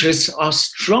interests are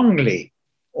strongly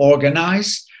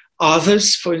organized.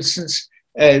 Others, for instance,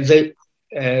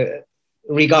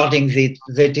 regarding the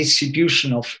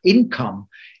distribution of income,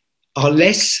 are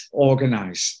less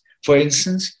organized. For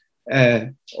instance,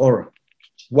 or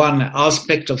one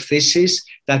aspect of this is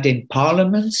that in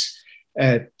parliaments,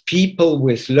 people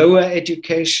with lower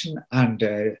education and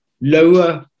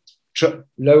lower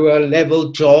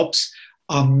level jobs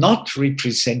are not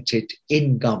represented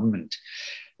in government,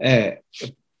 and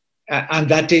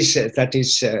that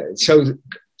is so.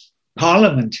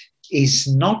 Parliament is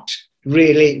not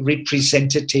really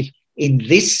representative in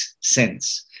this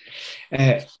sense.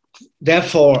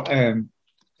 Therefore,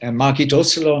 Margit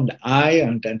Oslo and I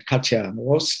and Katja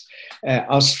Ross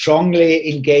are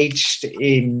strongly engaged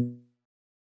in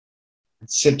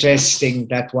suggesting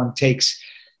that one takes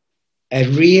a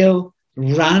real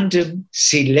random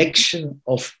selection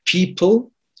of people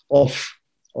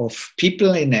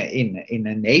in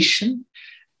a nation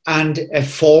and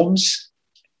forms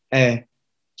a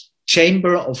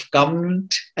chamber of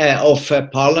government of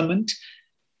parliament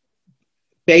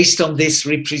based on this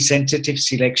representative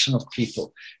selection of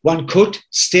people. One could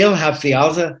still have the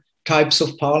other types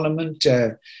of parliament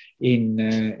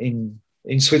in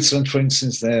Switzerland, for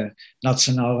instance, the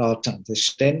Nationalrat and the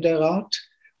Ständerat,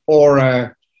 or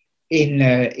in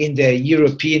the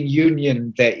European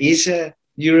Union there is a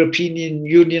European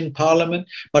Union Parliament,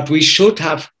 but we should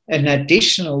have an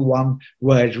additional one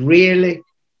where really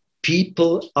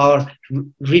people are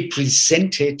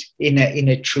represented in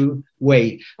a true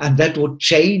way. And that would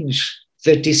change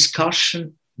the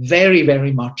discussion very,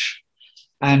 very much.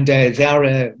 And there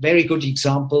are very good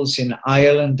examples in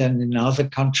Ireland and in other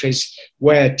countries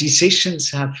where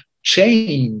decisions have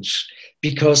changed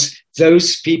because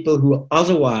those people who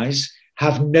otherwise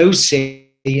have no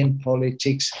say in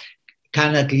politics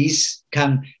can at least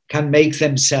can make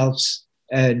themselves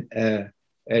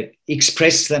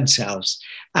express themselves.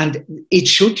 And it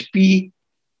should be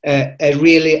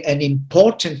really an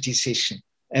important decision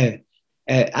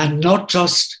and not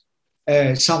just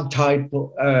some type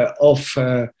of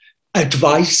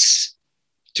advice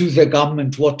to the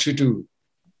government what to do.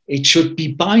 It should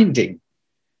be binding.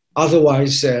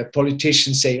 Otherwise,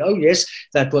 politicians say, oh, yes,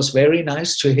 that was very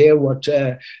nice to hear what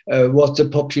the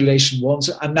population wants,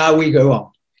 and now we go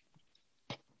on.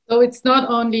 So it's not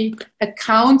only a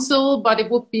council, but it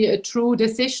would be a true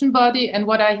decision body. And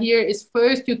what I hear is,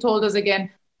 first, you told us again,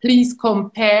 please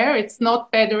compare. It's not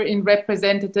better in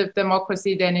representative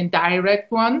democracy than in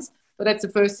direct ones. So that's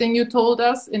the first thing you told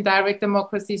us. In direct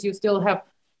democracies, you still have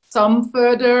some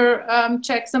further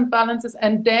checks and balances.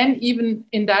 And then even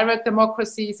in direct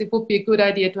democracies, it would be a good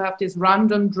idea to have this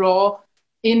random draw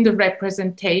in the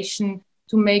representation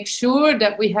to make sure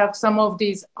that we have some of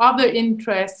these other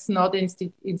interests not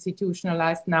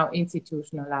institutionalized, now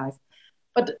institutionalized.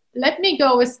 But let me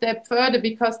go a step further,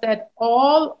 because that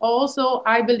all also,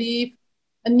 I believe,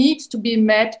 needs to be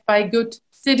met by good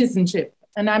citizenship.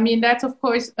 And I mean, that's, of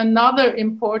course, another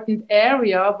important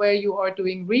area where you are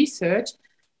doing research,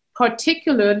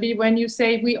 particularly when you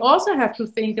say we also have to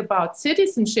think about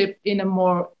citizenship in a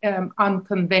more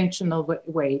unconventional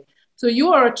way. So you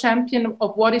are a champion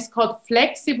of what is called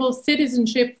flexible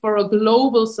citizenship for a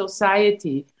global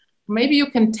society. Maybe you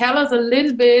can tell us a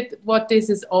little bit what this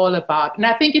is all about. And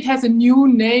I think it has a new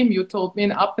name, you told me, in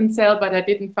Appenzell, but I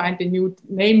didn't find the new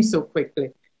name so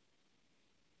quickly.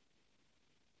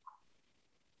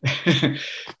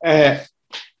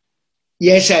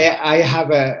 Yes, I have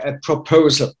a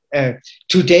proposal.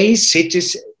 Today,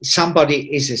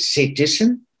 somebody is a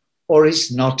citizen or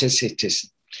is not a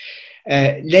citizen.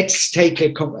 Let's take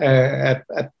a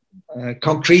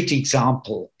concrete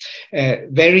example.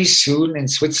 Very soon in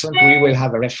Switzerland, we will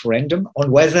have a referendum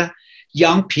on whether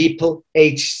young people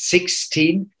aged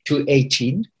 16 to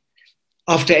 18,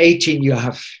 after 18 you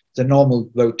have the normal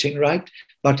voting right,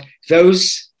 but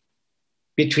those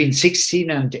between 16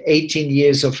 and 18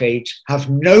 years of age have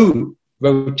no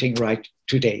voting right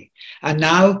today. And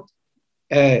now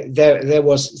there's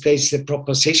the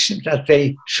proposition that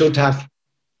they should have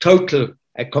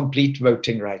a complete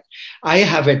voting right. I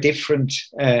have a different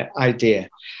idea.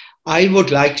 I would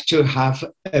like to have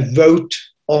a vote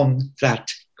on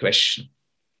that question.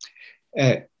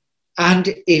 And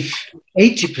And if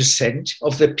 80%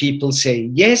 of the people say,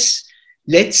 yes,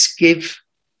 let's give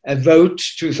a vote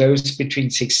to those between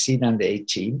 16 and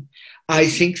 18, I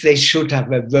think they should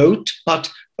have a vote,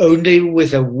 but only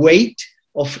with a weight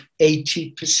of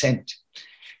 80%.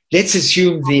 Let's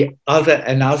assume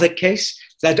another case,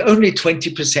 that only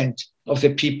 20% of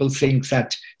the people think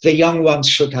that the young ones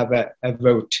should have a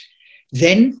vote.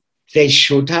 Then they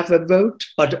should have a vote,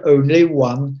 but only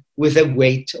one with a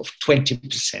weight of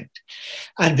 20%.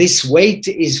 And this weight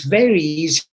is very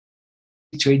easy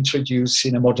to introduce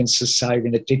in a modern society,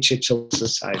 in a digital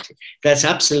society. That's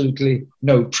absolutely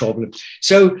no problem.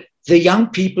 So the young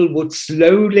people would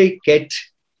slowly get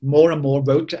more and more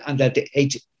vote, and at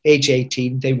age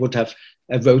 18, they would have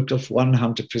a vote of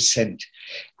 100%.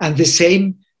 And the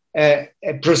same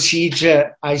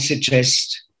procedure I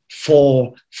suggest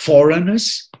for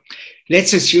foreigners.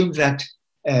 Let's assume that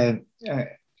a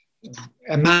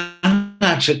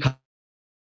manager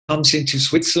comes into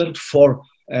Switzerland for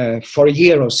a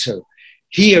year or so.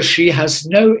 He or she has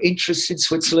no interest in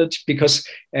Switzerland because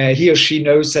he or she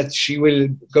knows that she will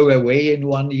go away in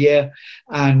 1 year,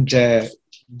 and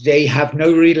they have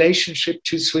no relationship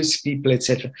to Swiss people,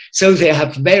 etc. So they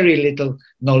have very little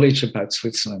knowledge about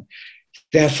Switzerland.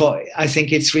 Therefore, I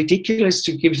think it's ridiculous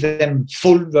to give them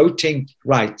full voting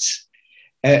rights,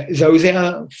 though they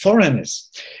are foreigners.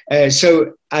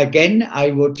 So again,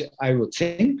 I would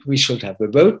think we should have a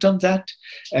vote on that.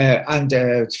 And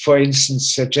for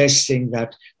instance, suggesting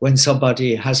that when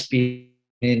somebody has been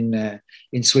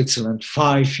in Switzerland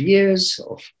 5 years,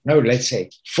 or no, let's say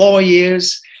 4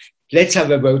 years, let's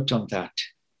have a vote on that,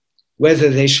 whether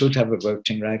they should have a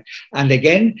voting right. And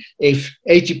again, if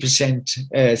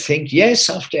 80% think, yes,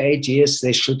 after 8 years,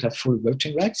 they should have full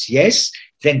voting rights, yes,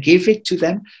 then give it to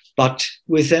them, but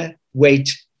with a weight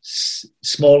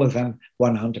smaller than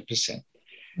 100%.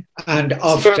 And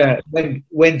after,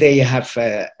 when they have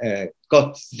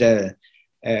got the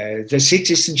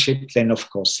citizenship, then of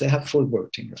course they have full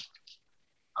voting right.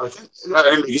 I think,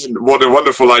 what a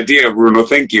wonderful idea, Bruno.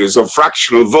 Thank you. So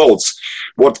fractional votes.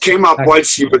 What came up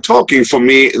whilst you were talking for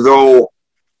me, though,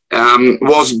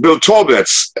 was Bill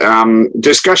Torbert's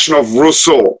discussion of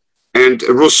Rousseau. And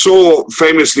Rousseau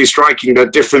famously striking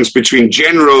that difference between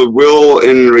general will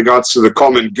in regards to the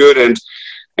common good and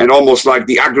almost like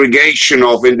the aggregation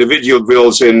of individual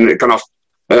wills in kind of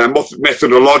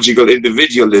methodological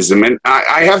individualism. And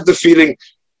I have the feeling,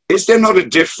 is there not a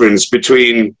difference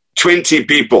between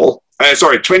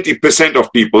 20%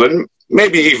 of people, and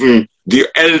maybe even the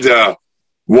elder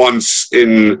ones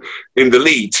in the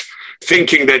lead,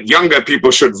 thinking that younger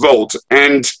people should vote,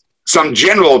 and some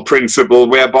general principle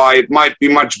whereby it might be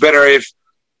much better if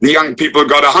the young people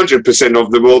got 100%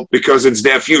 of the vote because it's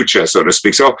their future, so to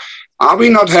speak. So are we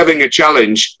not having a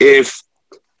challenge if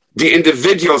the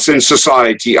individuals in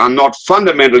society are not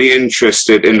fundamentally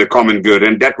interested in the common good?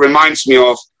 And that reminds me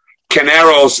of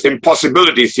Canero's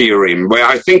impossibility theorem, where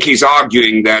I think he's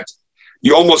arguing that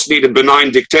you almost need a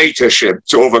benign dictatorship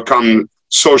to overcome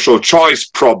social choice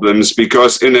problems,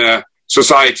 because in a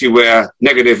society where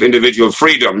negative individual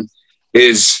freedom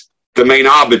is the main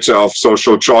arbiter of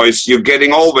social choice, you're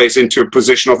getting always into a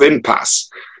position of impasse.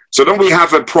 So don't we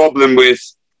have a problem with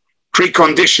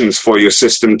preconditions for your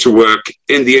system to work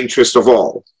in the interest of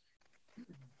all?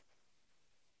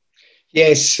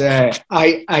 Yes,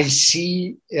 I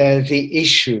see the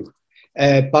issue,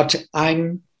 but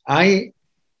I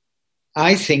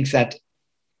think that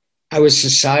our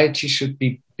society should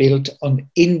be built on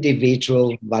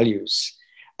individual values,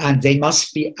 and they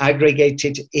must be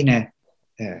aggregated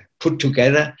put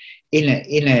together in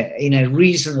a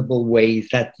reasonable way.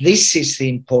 That this is the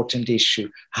important issue: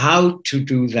 how to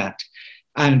do that.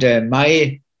 And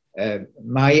my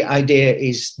idea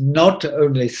is not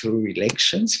only through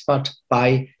elections, but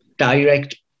by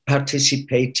direct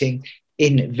participating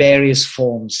in various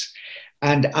forms.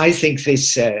 And I think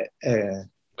this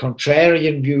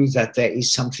contrarian view that there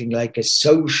is something like a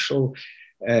social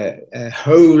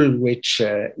whole which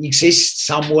exists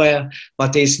somewhere,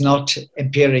 but is not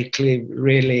empirically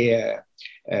really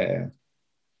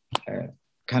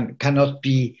cannot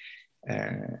be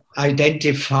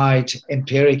identified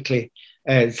empirically.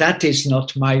 That is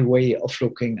not my way of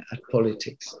looking at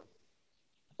politics.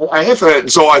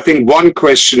 So I think one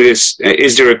question is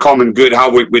there a common good? How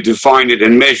would we define it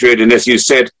and measure it? And as you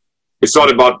said, it's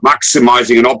not about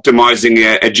maximizing and optimizing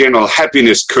a general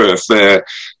happiness curve.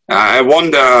 I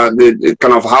wonder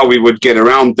kind of how we would get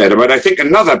around that. But I think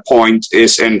another point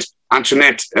is, and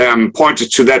Antoinette pointed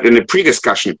to that in the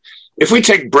pre-discussion, if we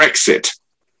take Brexit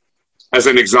as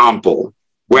an example,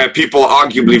 where people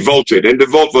arguably voted, and the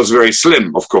vote was very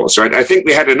slim, of course, right? I think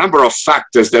we had a number of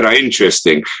factors that are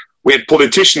interesting. We had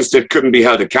politicians that couldn't be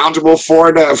held accountable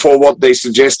for what they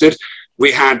suggested.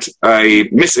 We had a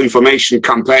misinformation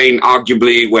campaign,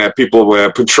 arguably, where people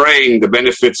were portraying the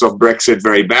benefits of Brexit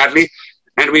very badly.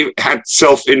 And we had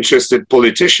self-interested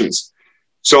politicians.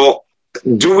 So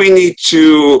do we need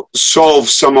to solve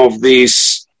some of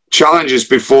these challenges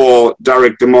before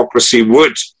direct democracy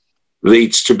would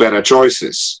lead to better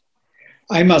choices?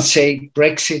 I must say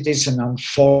Brexit is an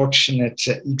unfortunate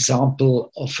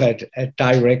example of a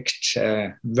direct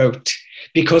vote,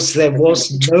 because there was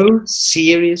no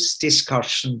serious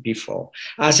discussion before.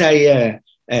 As I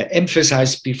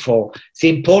emphasized before, the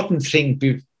important thing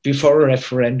before a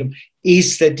referendum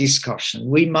is the discussion.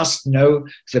 We must know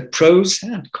the pros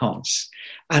and cons.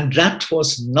 And that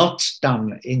was not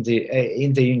done in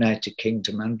the United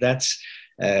Kingdom, and that's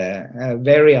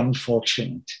very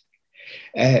unfortunate.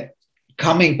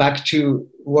 Coming back to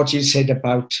what you said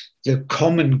about the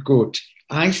common good,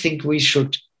 I think we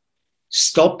should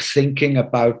stop thinking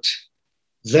about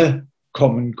the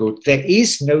common good. There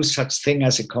is no such thing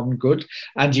as a common good.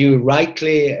 And you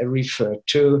rightly referred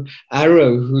to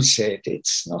Arrow, who said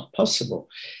it's not possible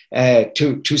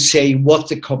to say what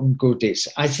the common good is.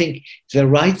 I think the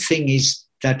right thing is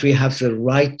that we have the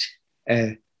right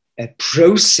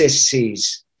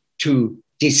processes to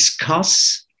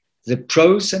discuss the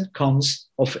pros and cons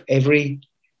of every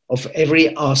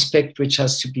aspect which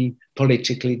has to be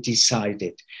politically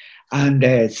decided. And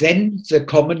then the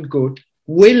common good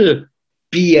will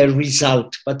be a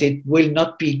result, but it will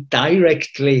not be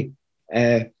directly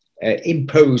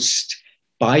imposed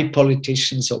by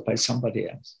politicians or by somebody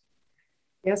else.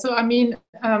 Yeah, so I mean,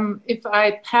 if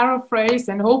I paraphrase,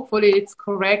 and hopefully it's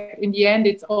correct, in the end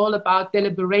it's all about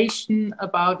deliberation,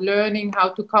 about learning how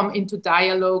to come into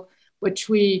dialogue, which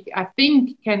we, I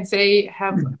think, can say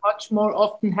have much more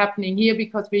often happening here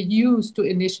because we're used to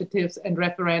initiatives and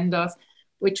referenda,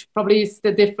 which probably is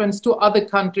the difference to other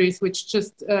countries, which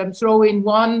just throw in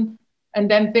one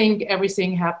and then think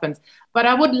everything happens. But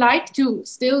I would like to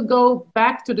still go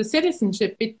back to the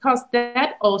citizenship, because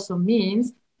that also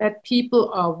means that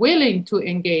people are willing to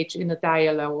engage in a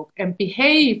dialogue and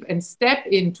behave and step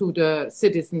into the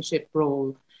citizenship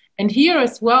role. And here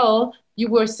as well, you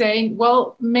were saying,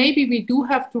 well, maybe we do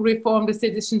have to reform the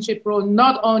citizenship role,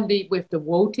 not only with the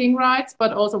voting rights,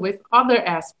 but also with other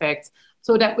aspects,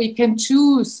 so that we can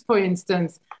choose, for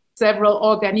instance, several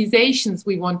organizations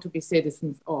we want to be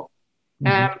citizens of.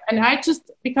 Mm-hmm. And I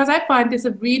just, because I find this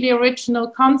a really original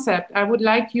concept, I would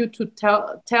like you to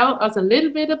tell us a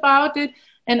little bit about it,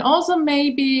 and also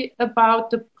maybe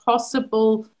about the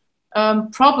possible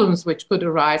problems which could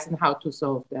arise and how to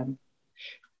solve them.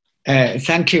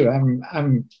 Thank you.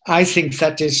 I think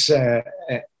that is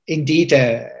indeed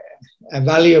a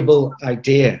valuable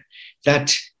idea,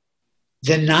 that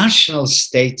the national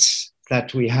states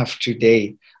that we have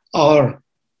today are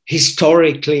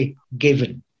historically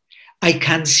given. I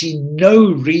can see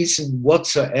no reason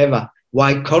whatsoever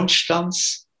why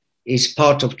Konstanz is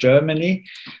part of Germany,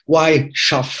 why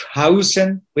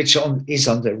Schaffhausen, which is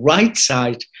on the right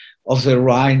side of the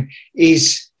Rhine,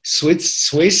 is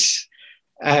Swiss.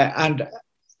 And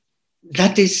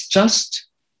that is just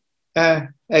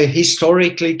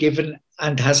historically given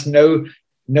and has no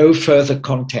further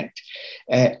content.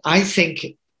 I think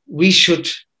we should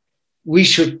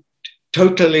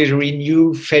totally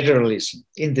renew federalism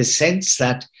in the sense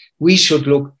that we should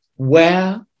look,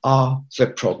 where are the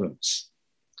problems?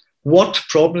 What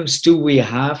problems do we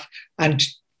have? And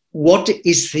what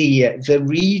is the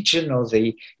region or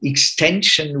the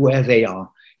extension where they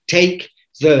are? Take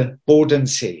the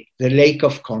Bodensee, the Lake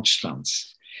of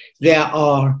Constance. There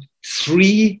are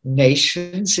 3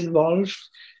 nations involved,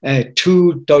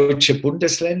 2 Deutsche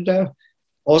Bundesländer,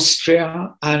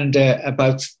 Austria, and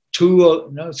about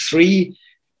 3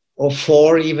 or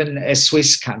 4 even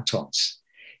Swiss cantons.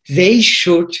 They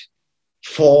should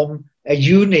form a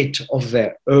unit of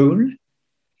their own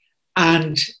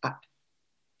and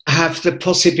have the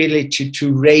possibility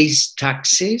to raise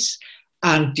taxes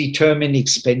and determine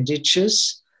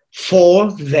expenditures for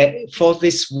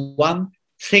this one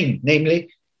thing,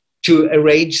 namely to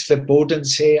arrange the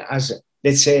Bodensee as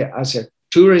a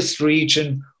tourist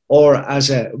region or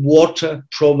as a water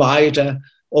provider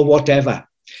or whatever.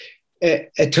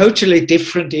 A totally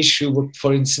different issue would,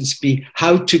 for instance, be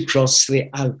how to cross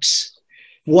the Alps.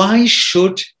 Why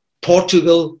should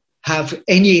Portugal have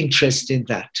any interest in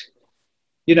that?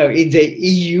 In the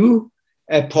EU,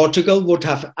 Portugal would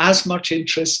have as much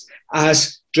interest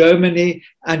as Germany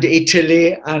and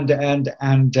Italy and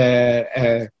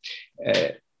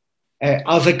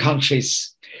other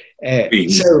countries.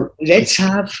 So let's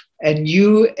have a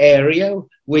new area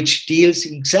which deals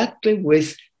exactly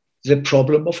with the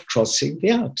problem of crossing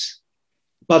the Alps,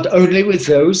 but only with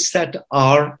those that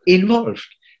are involved.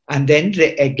 And then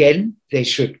they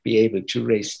should be able to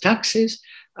raise taxes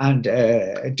and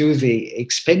do the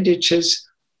expenditures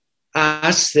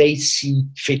as they see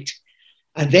fit.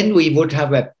 And then we would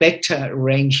have a better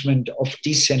arrangement of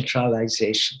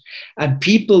decentralization. And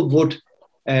people would,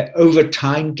 over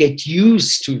time, get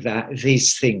used to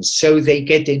these things. So they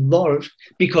get involved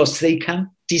because they can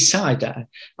decide.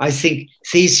 I think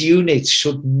these units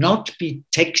should not be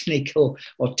technical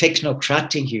or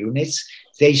technocratic units.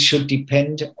 They should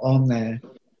depend on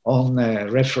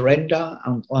referenda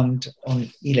and on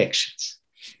elections.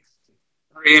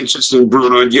 Very interesting,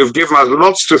 Bruno. And you've given us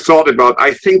lots to thought about.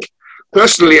 I think,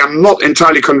 personally, I'm not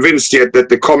entirely convinced yet that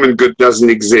the common good doesn't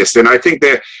exist. And I think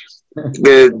the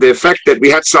fact that we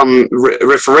had some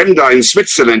referenda in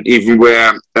Switzerland, even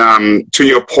where, to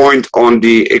your point on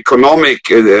the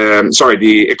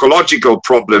the ecological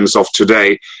problems of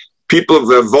today, people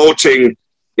were voting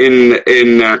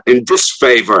in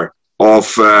disfavor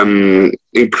of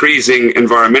increasing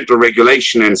environmental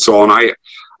regulation and so on.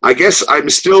 I guess I'm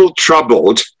still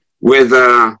troubled with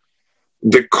whether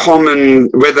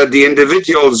the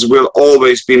individuals will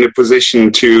always be in a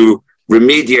position to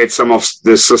remediate some of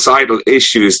the societal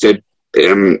issues that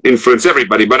influence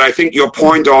everybody. But I think your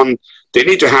point on they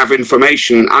need to have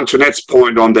information, Antoinette's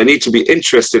point on they need to be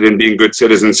interested in being good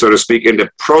citizens, so to speak, in the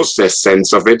process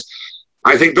sense of it,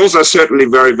 I think those are certainly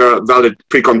very, very valid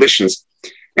preconditions.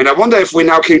 And I wonder if we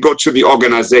now can go to the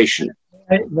organization.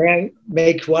 May I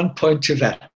make one point to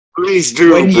that? Please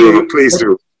do, Bruno, please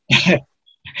do.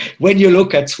 When you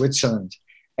look at Switzerland,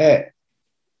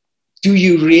 do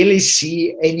you really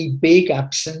see any big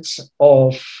absence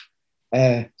of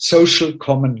social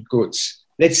common goods?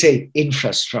 Let's say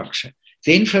infrastructure.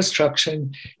 The infrastructure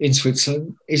in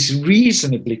Switzerland is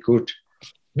reasonably good.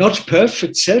 Not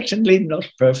perfect, certainly not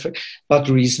perfect, but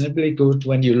reasonably good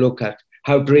when you look at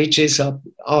how bridges are,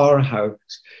 how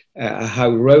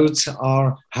roads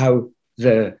are, how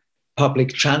the public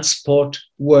transport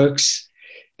works.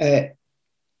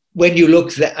 When you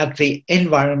look at the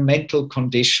environmental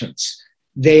conditions,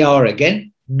 they are,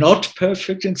 again, not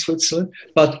perfect in Switzerland,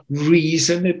 but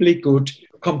reasonably good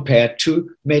compared to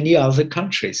many other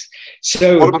countries.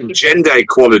 So, what about gender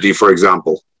equality, for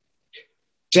example?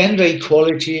 Gender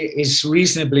equality is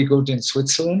reasonably good in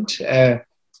Switzerland.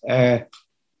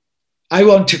 I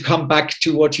want to come back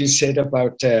to what you said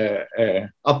about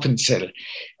Appenzell.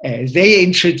 They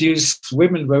introduced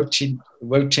women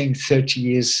voting 30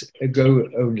 years ago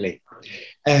only.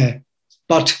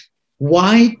 But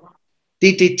why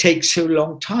did it take so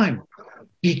long time?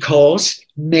 Because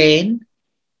men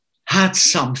had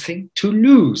something to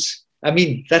lose. I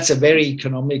mean, that's a very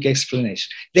economic explanation.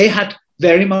 They had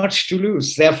very much to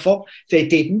lose. Therefore, they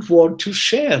didn't want to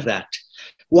share that.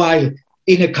 While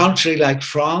in a country like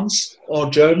France or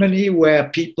Germany, where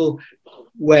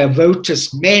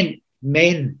voters, male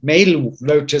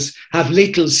voters, have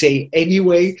little say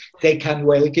anyway, they can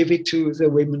well give it to the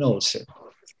women also.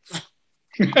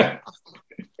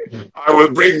 I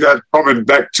will bring that comment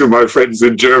back to my friends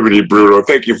in Germany, Bruno.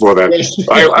 Thank you for that. Yes.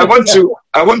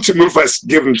 I want to move us,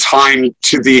 given time,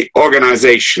 to the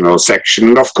organizational section.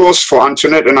 And of course, for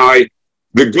Antoinette and I,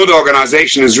 the good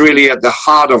organization is really at the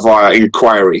heart of our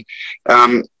inquiry.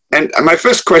 And my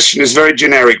first question is very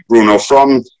generic, Bruno.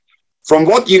 From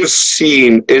what you've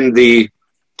seen in the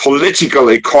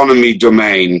political economy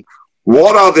domain,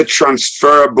 what are the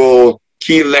transferable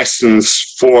key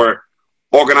lessons for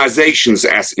organizations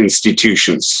as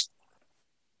institutions?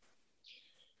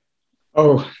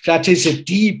 Oh, that is a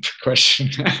deep question.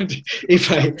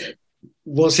 If I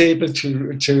was able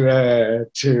to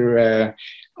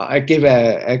give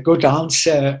a good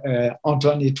answer,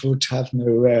 Antoinette would have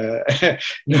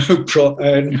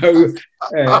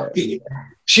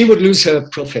she would lose her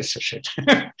professorship.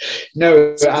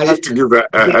 No, I have to give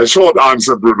a short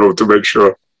answer, Bruno, to make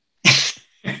sure.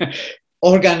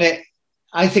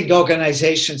 I think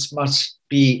organizations must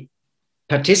be,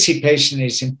 participation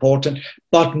is important,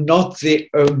 but not the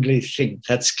only thing.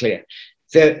 That's clear.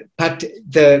 The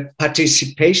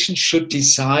participation should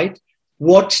decide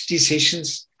what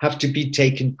decisions have to be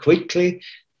taken quickly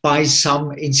by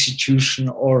some institution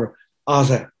or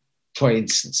other, for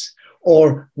instance,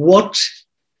 or what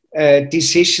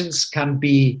decisions can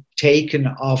be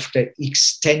taken after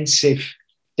extensive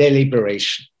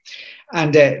deliberation.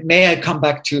 And may I come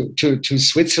back to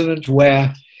Switzerland,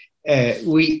 where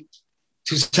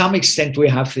to some extent, we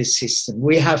have this system.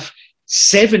 We have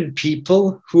 7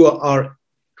 people who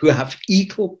have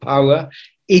equal power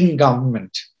in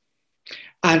government.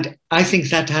 And I think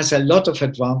that has a lot of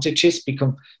advantages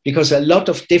because a lot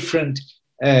of different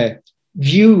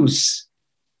views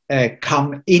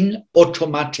come in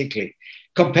automatically.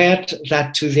 Compared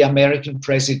that to the American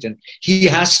president, he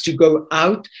has to go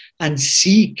out and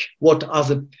seek what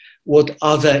other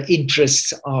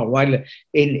interests are. While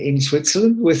in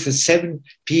Switzerland, with the 7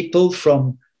 people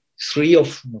from 3 or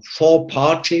 4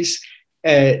 parties,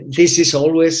 this is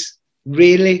always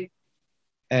really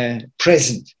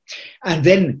present. And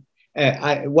then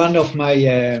one of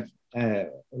my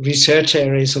research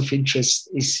areas of interest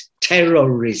is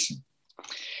terrorism.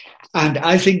 And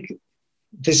I think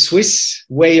the Swiss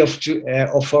way of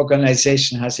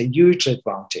organization has a huge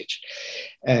advantage.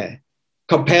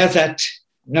 Compare that.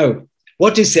 No,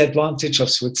 what is the advantage of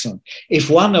Switzerland? If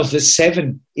one of the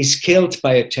 7 is killed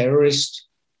by a terrorist,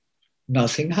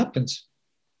 nothing happens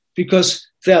because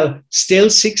there are still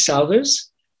 6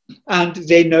 others and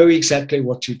they know exactly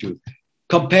what to do.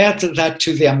 Compare that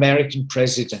to the American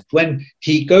president. When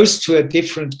he goes to a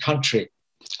different country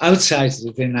outside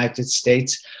of the United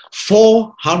States,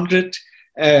 400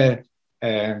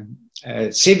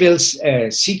 civil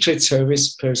secret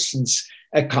service persons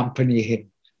accompany him.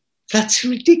 That's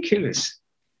ridiculous.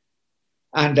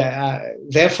 And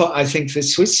therefore, I think the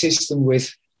Swiss system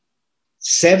with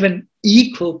 7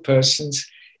 equal persons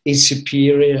is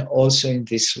superior also in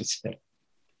this respect.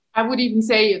 I would even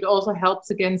say it also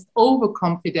helps against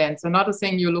overconfidence, another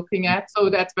thing you're looking at. So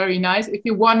that's very nice. If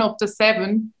you're one of the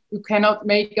 7, you cannot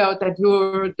make out that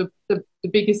you're the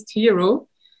biggest hero.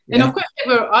 Yeah. And of course,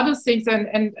 there were other things,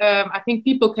 and I think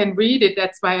people can read it.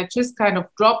 That's why I just kind of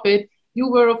drop it. You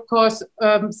were, of course,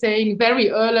 saying very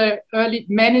early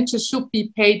managers should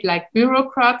be paid like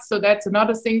bureaucrats. So that's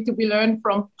another thing to be learned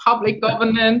from public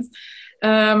governance.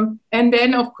 And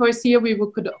then, of course, here we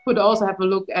could also have a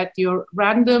look at your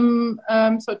random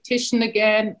sortition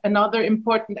again, another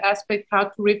important aspect, how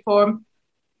to reform.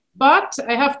 But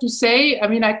I have to say, I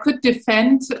mean, I could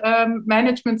defend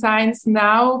management science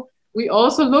now. We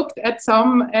also looked at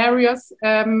some areas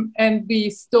and we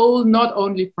stole not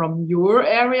only from your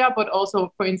area, but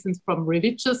also, for instance, from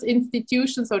religious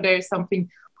institutions. So there is something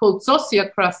called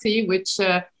sociocracy, which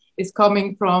is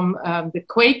coming from the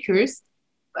Quakers.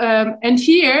 And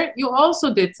here you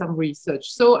also did some research.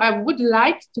 So I would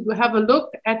like to have a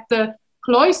look at the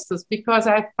cloisters, because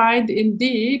I find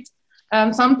indeed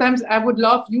sometimes I would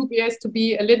love UBS to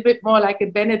be a little bit more like a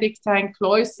Benedictine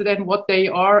cloister than what they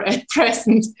are at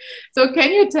present. So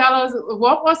can you tell us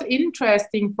what was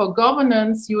interesting for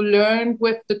governance you learned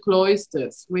with the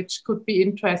cloisters, which could be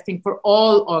interesting for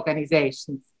all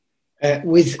organizations?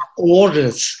 With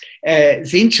orders, the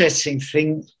interesting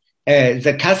thing,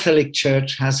 the Catholic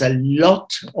Church has a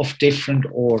lot of different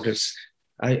orders.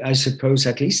 I suppose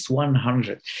at least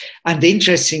 100. And the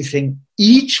interesting thing,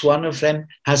 each one of them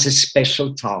has a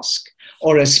special task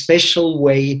or a special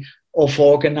way of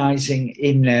organizing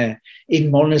in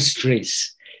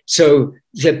monasteries. So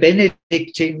the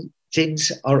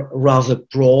Benedictines are rather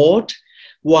broad,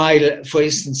 while, for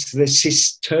instance, the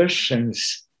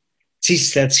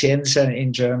Cistercienser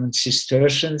in German,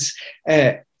 Cistercians,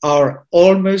 are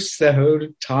almost the whole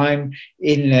time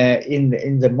in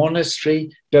the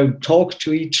monastery, don't talk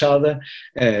to each other.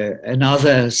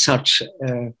 Another such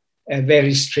a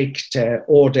very strict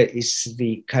order is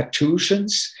the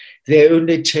Carthusians. They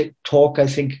only talk, I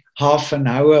think, half an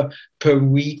hour per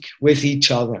week with each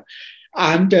other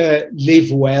and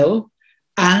live well.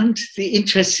 And the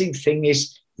interesting thing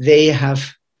is they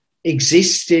have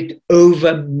existed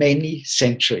over many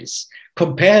centuries.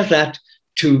 Compare that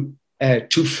to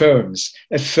firms.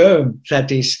 A firm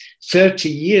that is 30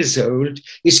 years old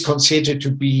is considered to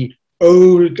be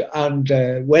old and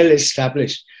well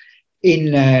established.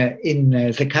 In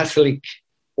the Catholic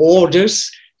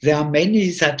orders, there are many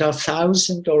that are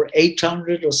 1,000 or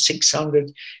 800 or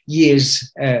 600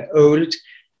 years old.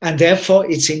 And therefore,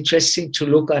 it's interesting to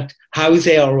look at how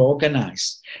they are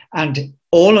organized. And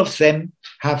all of them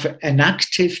have an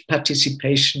active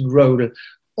participation role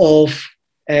of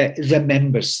the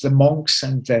members, the monks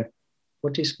and the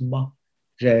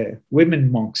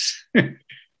women monks.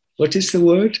 What is the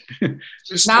word?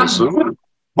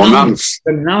 Nuns.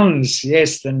 The nuns,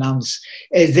 yes, the nuns.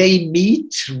 They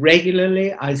meet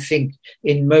regularly, I think,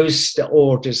 in most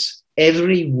orders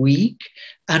every week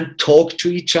and talk to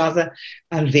each other.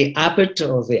 And the abbot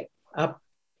or the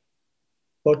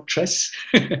abbotess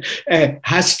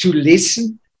has to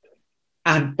listen.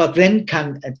 But then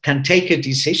can take a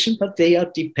decision, but they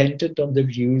are dependent on the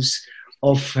views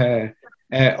of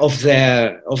of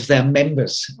their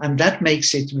members, and that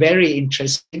makes it very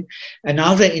interesting.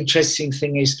 Another interesting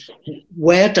thing is,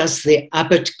 where does the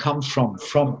abbot come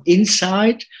from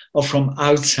inside or from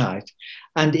outside?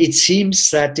 And it seems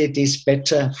that it is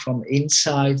better from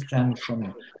inside than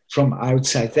from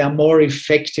outside. They are more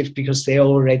effective because they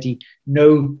already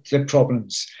know the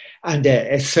problems. And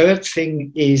a third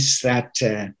thing is that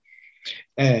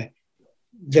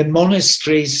the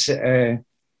monasteries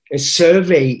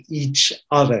survey each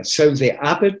other. So the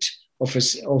abbot of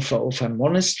a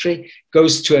monastery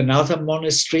goes to another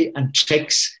monastery and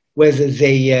checks whether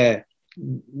they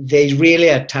really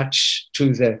attach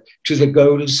to the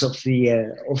goals of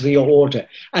the order.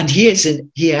 And he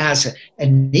has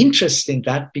an interest in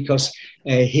that because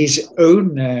his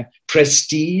own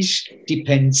prestige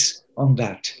depends on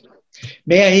that.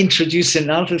 May I introduce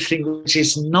another thing which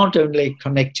is not only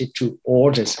connected to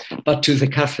orders, but to the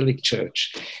Catholic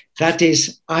Church. That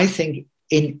is, I think,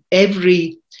 in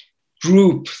every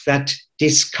group that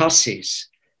discusses,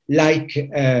 like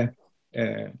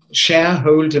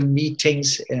shareholder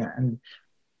meetings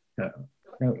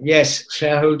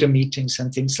shareholder meetings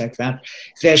and things like that,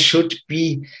 there should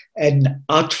be an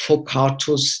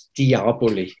advocatus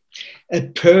diaboli, a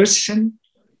person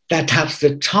that has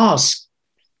the task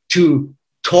to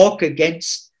talk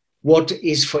against what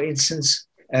is, for instance,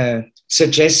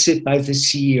 suggested by the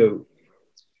CEO.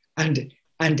 And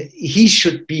he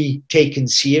should be taken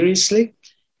seriously.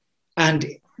 And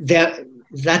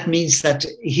that means that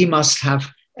he must have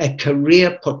a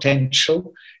career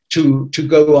potential to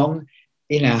go on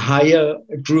in a higher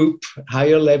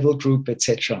level group,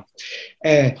 etc.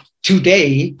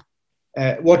 Today,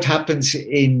 what happens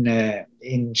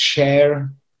in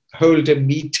shareholder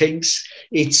meetings,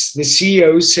 it's the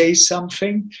CEO says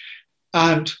something,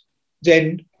 and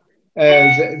then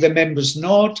the members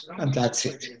nod, and that's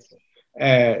it.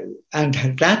 And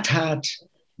that had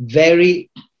very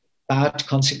bad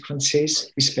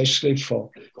consequences, especially for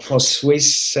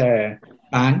Swiss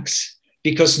banks,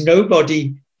 because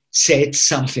nobody said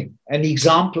something. An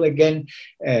example again,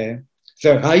 the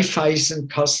Raiffeisen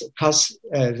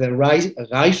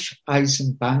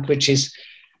Bank, which is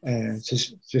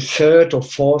the third or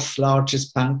fourth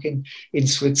largest bank in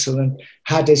Switzerland,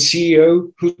 had a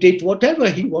CEO who did whatever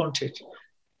he wanted,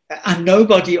 and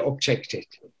nobody objected.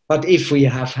 But if we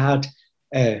have had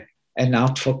an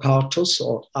advocatus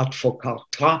or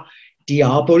advocata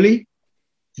diaboli,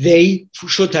 they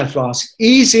should have asked,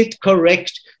 is it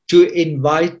correct to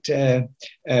invite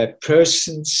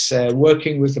persons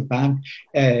working with the bank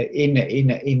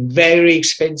in very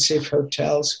expensive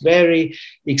hotels,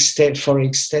 for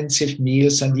extensive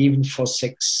meals, and even for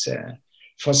sex?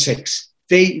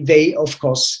 They of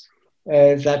course,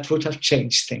 that would have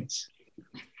changed things.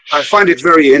 I find it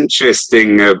very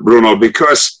interesting, Bruno,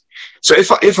 because so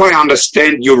if I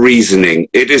understand your reasoning,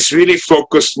 it is really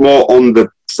focused more on the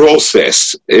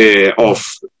process of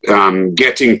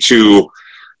getting to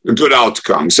good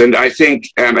outcomes. And I think,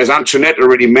 as Antoinette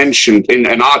already mentioned in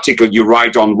an article you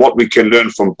write on what we can learn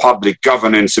from public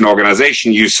governance and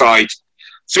organization, you cite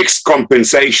fixed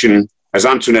compensation, as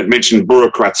Antoinette mentioned,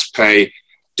 bureaucrats pay,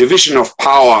 division of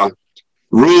power,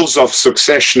 rules of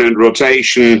succession and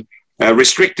rotation,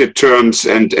 restricted terms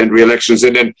and re-elections,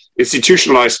 and then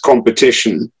institutionalized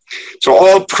competition. So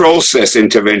all process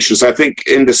interventions, I think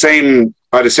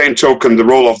by the same token, the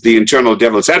role of the internal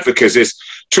devil's advocate is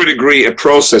to a degree a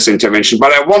process intervention.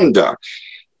 But I wonder,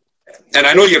 and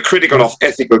I know you're critical of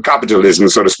ethical capitalism,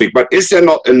 so to speak, but is there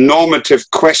not a normative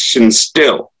question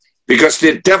still? Because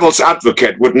the devil's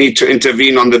advocate would need to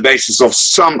intervene on the basis of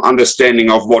some understanding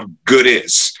of what good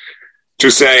is, to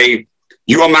say,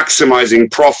 you are maximizing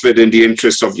profit in the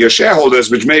interest of your shareholders,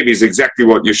 which maybe is exactly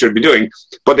what you should be doing.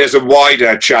 But there's a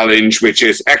wider challenge, which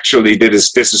is actually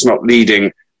this is not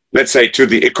leading, let's say, to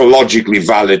the ecologically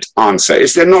valid answer.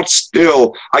 Is there not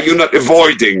still, are you not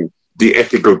avoiding the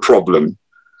ethical problem?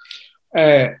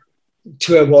 To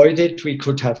avoid it, we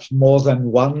could have more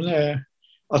than one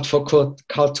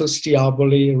advocatus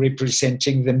diaboli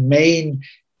representing the main,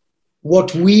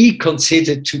 what we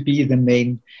consider to be the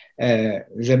main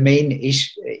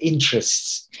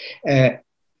interests.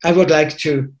 I would like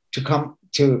to come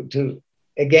to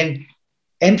again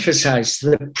emphasize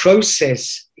the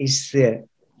process is the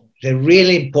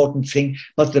really important thing,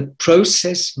 but the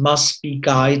process must be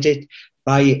guided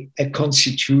by a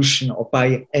constitution or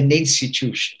by an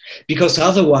institution, because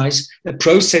otherwise the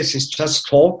process is just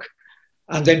talk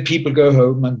and then people go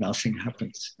home and nothing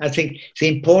happens. I think the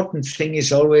important thing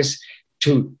is always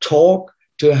to talk,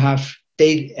 to have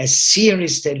a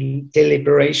serious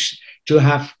deliberation, to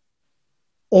have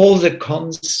all the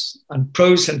cons and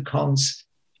pros and cons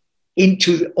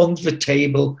on the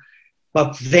table,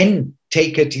 but then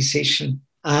take a decision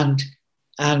and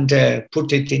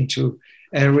put it into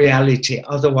reality.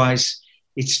 Otherwise,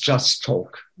 it's just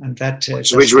talk. And that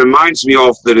which reminds me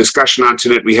of the discussion,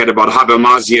 Antoinette, we had about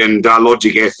Habermasian and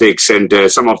dialogic ethics and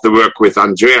some of the work with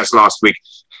Andreas last week.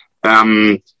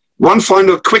 One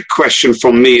final quick question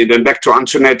from me, and then back to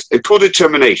Antoinette.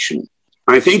 Co-determination.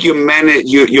 I think you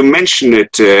mentioned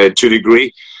it to a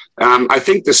degree. I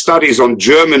think the studies on the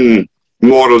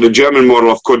German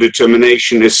model of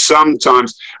co-determination is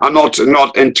sometimes are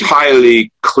not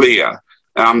entirely clear.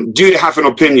 Do you have an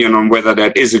opinion on whether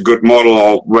that is a good model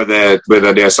or whether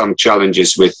there are some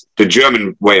challenges with the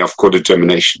German way of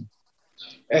co-determination?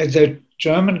 The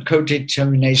German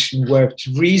co-determination worked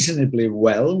reasonably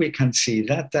well. We can see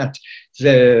that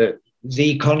the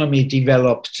economy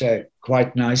developed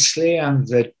quite nicely, and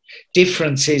the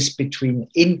differences between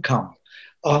income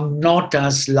are not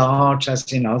as large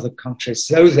as in other countries,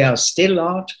 though they are still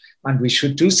large, and we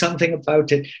should do something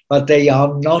about it, but they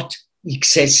are not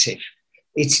excessive.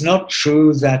 It's not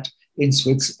true that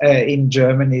in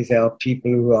Germany there are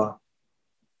people who are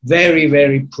very,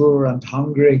 very poor and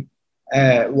hungry,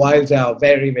 while there are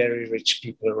very, very rich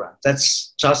people around.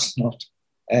 That's just not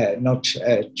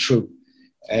true.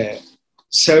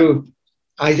 So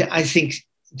I think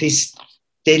this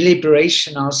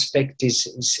deliberation aspect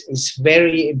is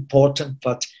very important,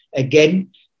 but again,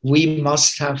 we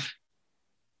must have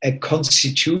a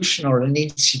constitution or an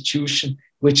institution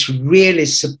which really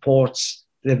supports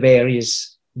the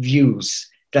various views,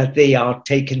 that they are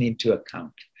taken into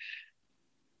account.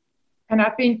 And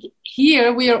I think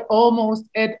here we are almost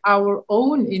at our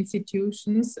own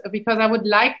institutions, because I would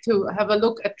like to have a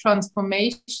look at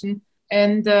transformation.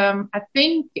 And I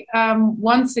think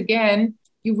once again,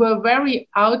 you were very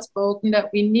outspoken that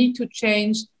we need to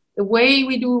change the way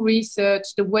we do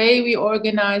research, the way we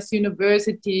organize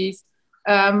universities.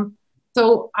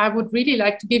 So I would really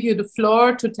like to give you the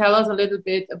floor to tell us a little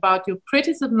bit about your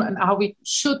criticism and how we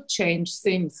should change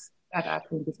things. That I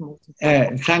think is most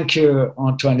important. Thank you,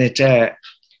 Antoinette.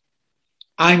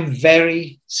 I'm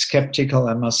very skeptical,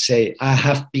 I must say. I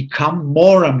have become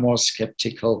more and more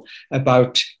skeptical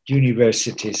about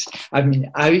universities. I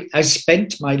mean, I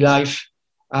spent my life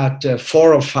at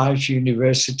 4 or 5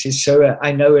 universities, so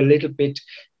I know a little bit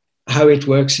how it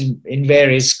works in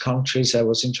various countries. I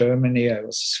was in Germany, I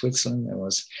was in Switzerland, I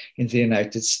was in the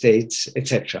United States,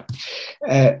 etc.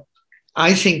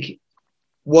 I think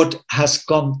what has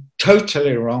gone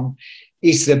totally wrong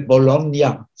is the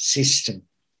Bologna system,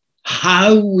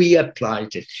 how we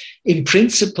applied it. In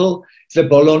principle, the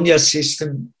Bologna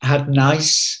system had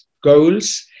nice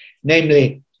goals,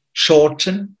 namely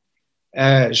shorten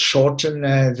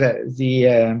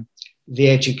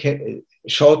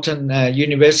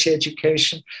university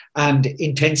education and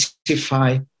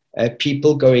intensify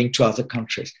people going to other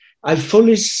countries. I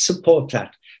fully support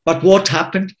that. But what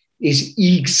happened is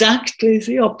exactly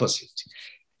the opposite.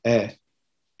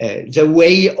 The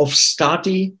way of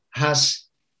study has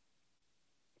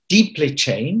deeply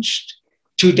changed.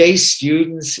 Today's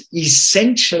students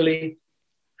essentially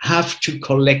have to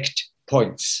collect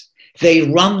points. They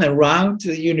run around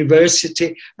the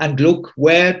university and look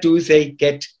where do they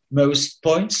get most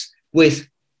points with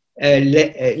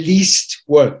least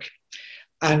work.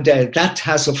 And that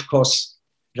has, of course,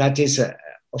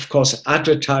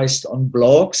 advertised on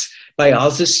blogs by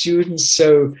other students.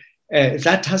 So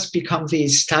that has become the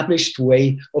established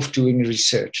way of doing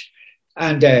research.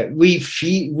 And we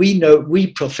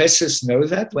professors know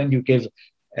that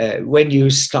when you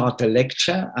start a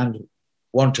lecture and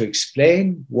want to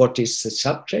explain what is the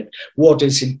subject, what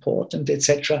is important,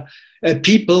 etc.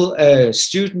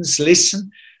 Students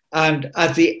listen, and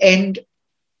at the end,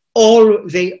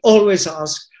 they always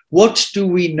ask, what do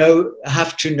we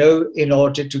have to know in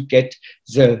order to get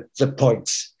the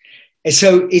points? And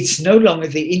so it's no longer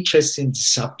the interest in the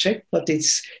subject, but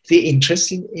it's the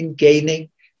interest in gaining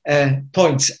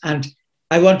points. And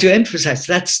I want to emphasize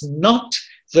that's not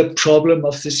the problem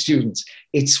of the students.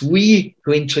 It's we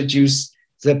who introduced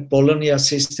the Bologna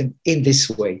system in this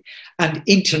way. And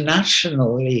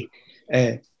internationally,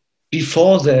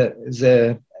 before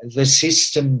the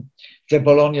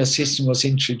Bologna system was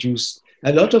introduced,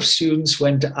 a lot of students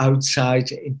went outside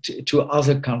to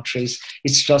other countries.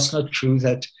 It's just not true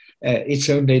that it's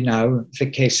only now the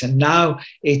case. And now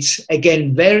it's,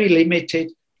 again, very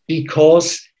limited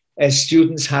because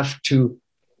students have to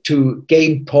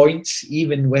gain points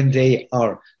even when they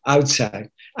are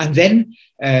outside. And then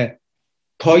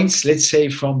points, let's say,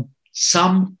 from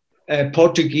some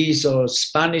Portuguese or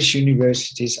Spanish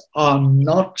universities are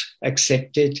not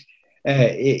accepted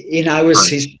in our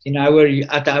system,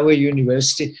 at our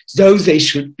university, though they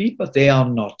should be, but they are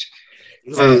not.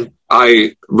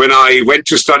 When I went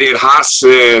to study at Haas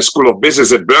School of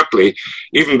Business at Berkeley,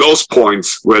 even those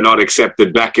points were not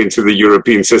accepted back into the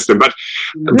European system. But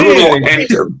Bruno, and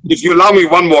if you allow me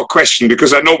one more question,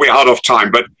 because I know we're out of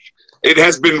time, but it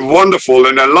has been wonderful,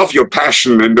 and I love your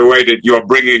passion and the way that you're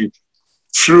bringing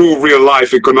true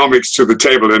real-life economics to the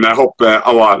table, and I hope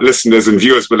our listeners and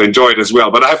viewers will enjoy it as well.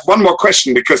 But I have one more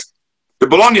question, because the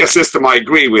Bologna system I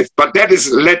agree with, but that is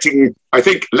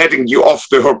letting you off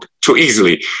the hook too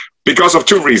easily because of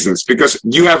two reasons. Because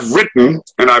you have written,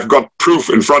 and I've got proof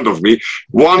in front of me,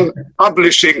 one,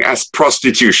 publishing as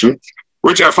prostitution,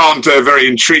 which I found very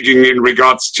intriguing in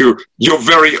regards to your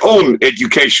very own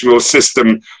educational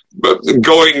system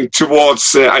going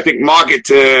towards, I think Margit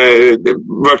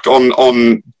worked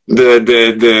on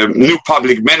the new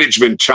public management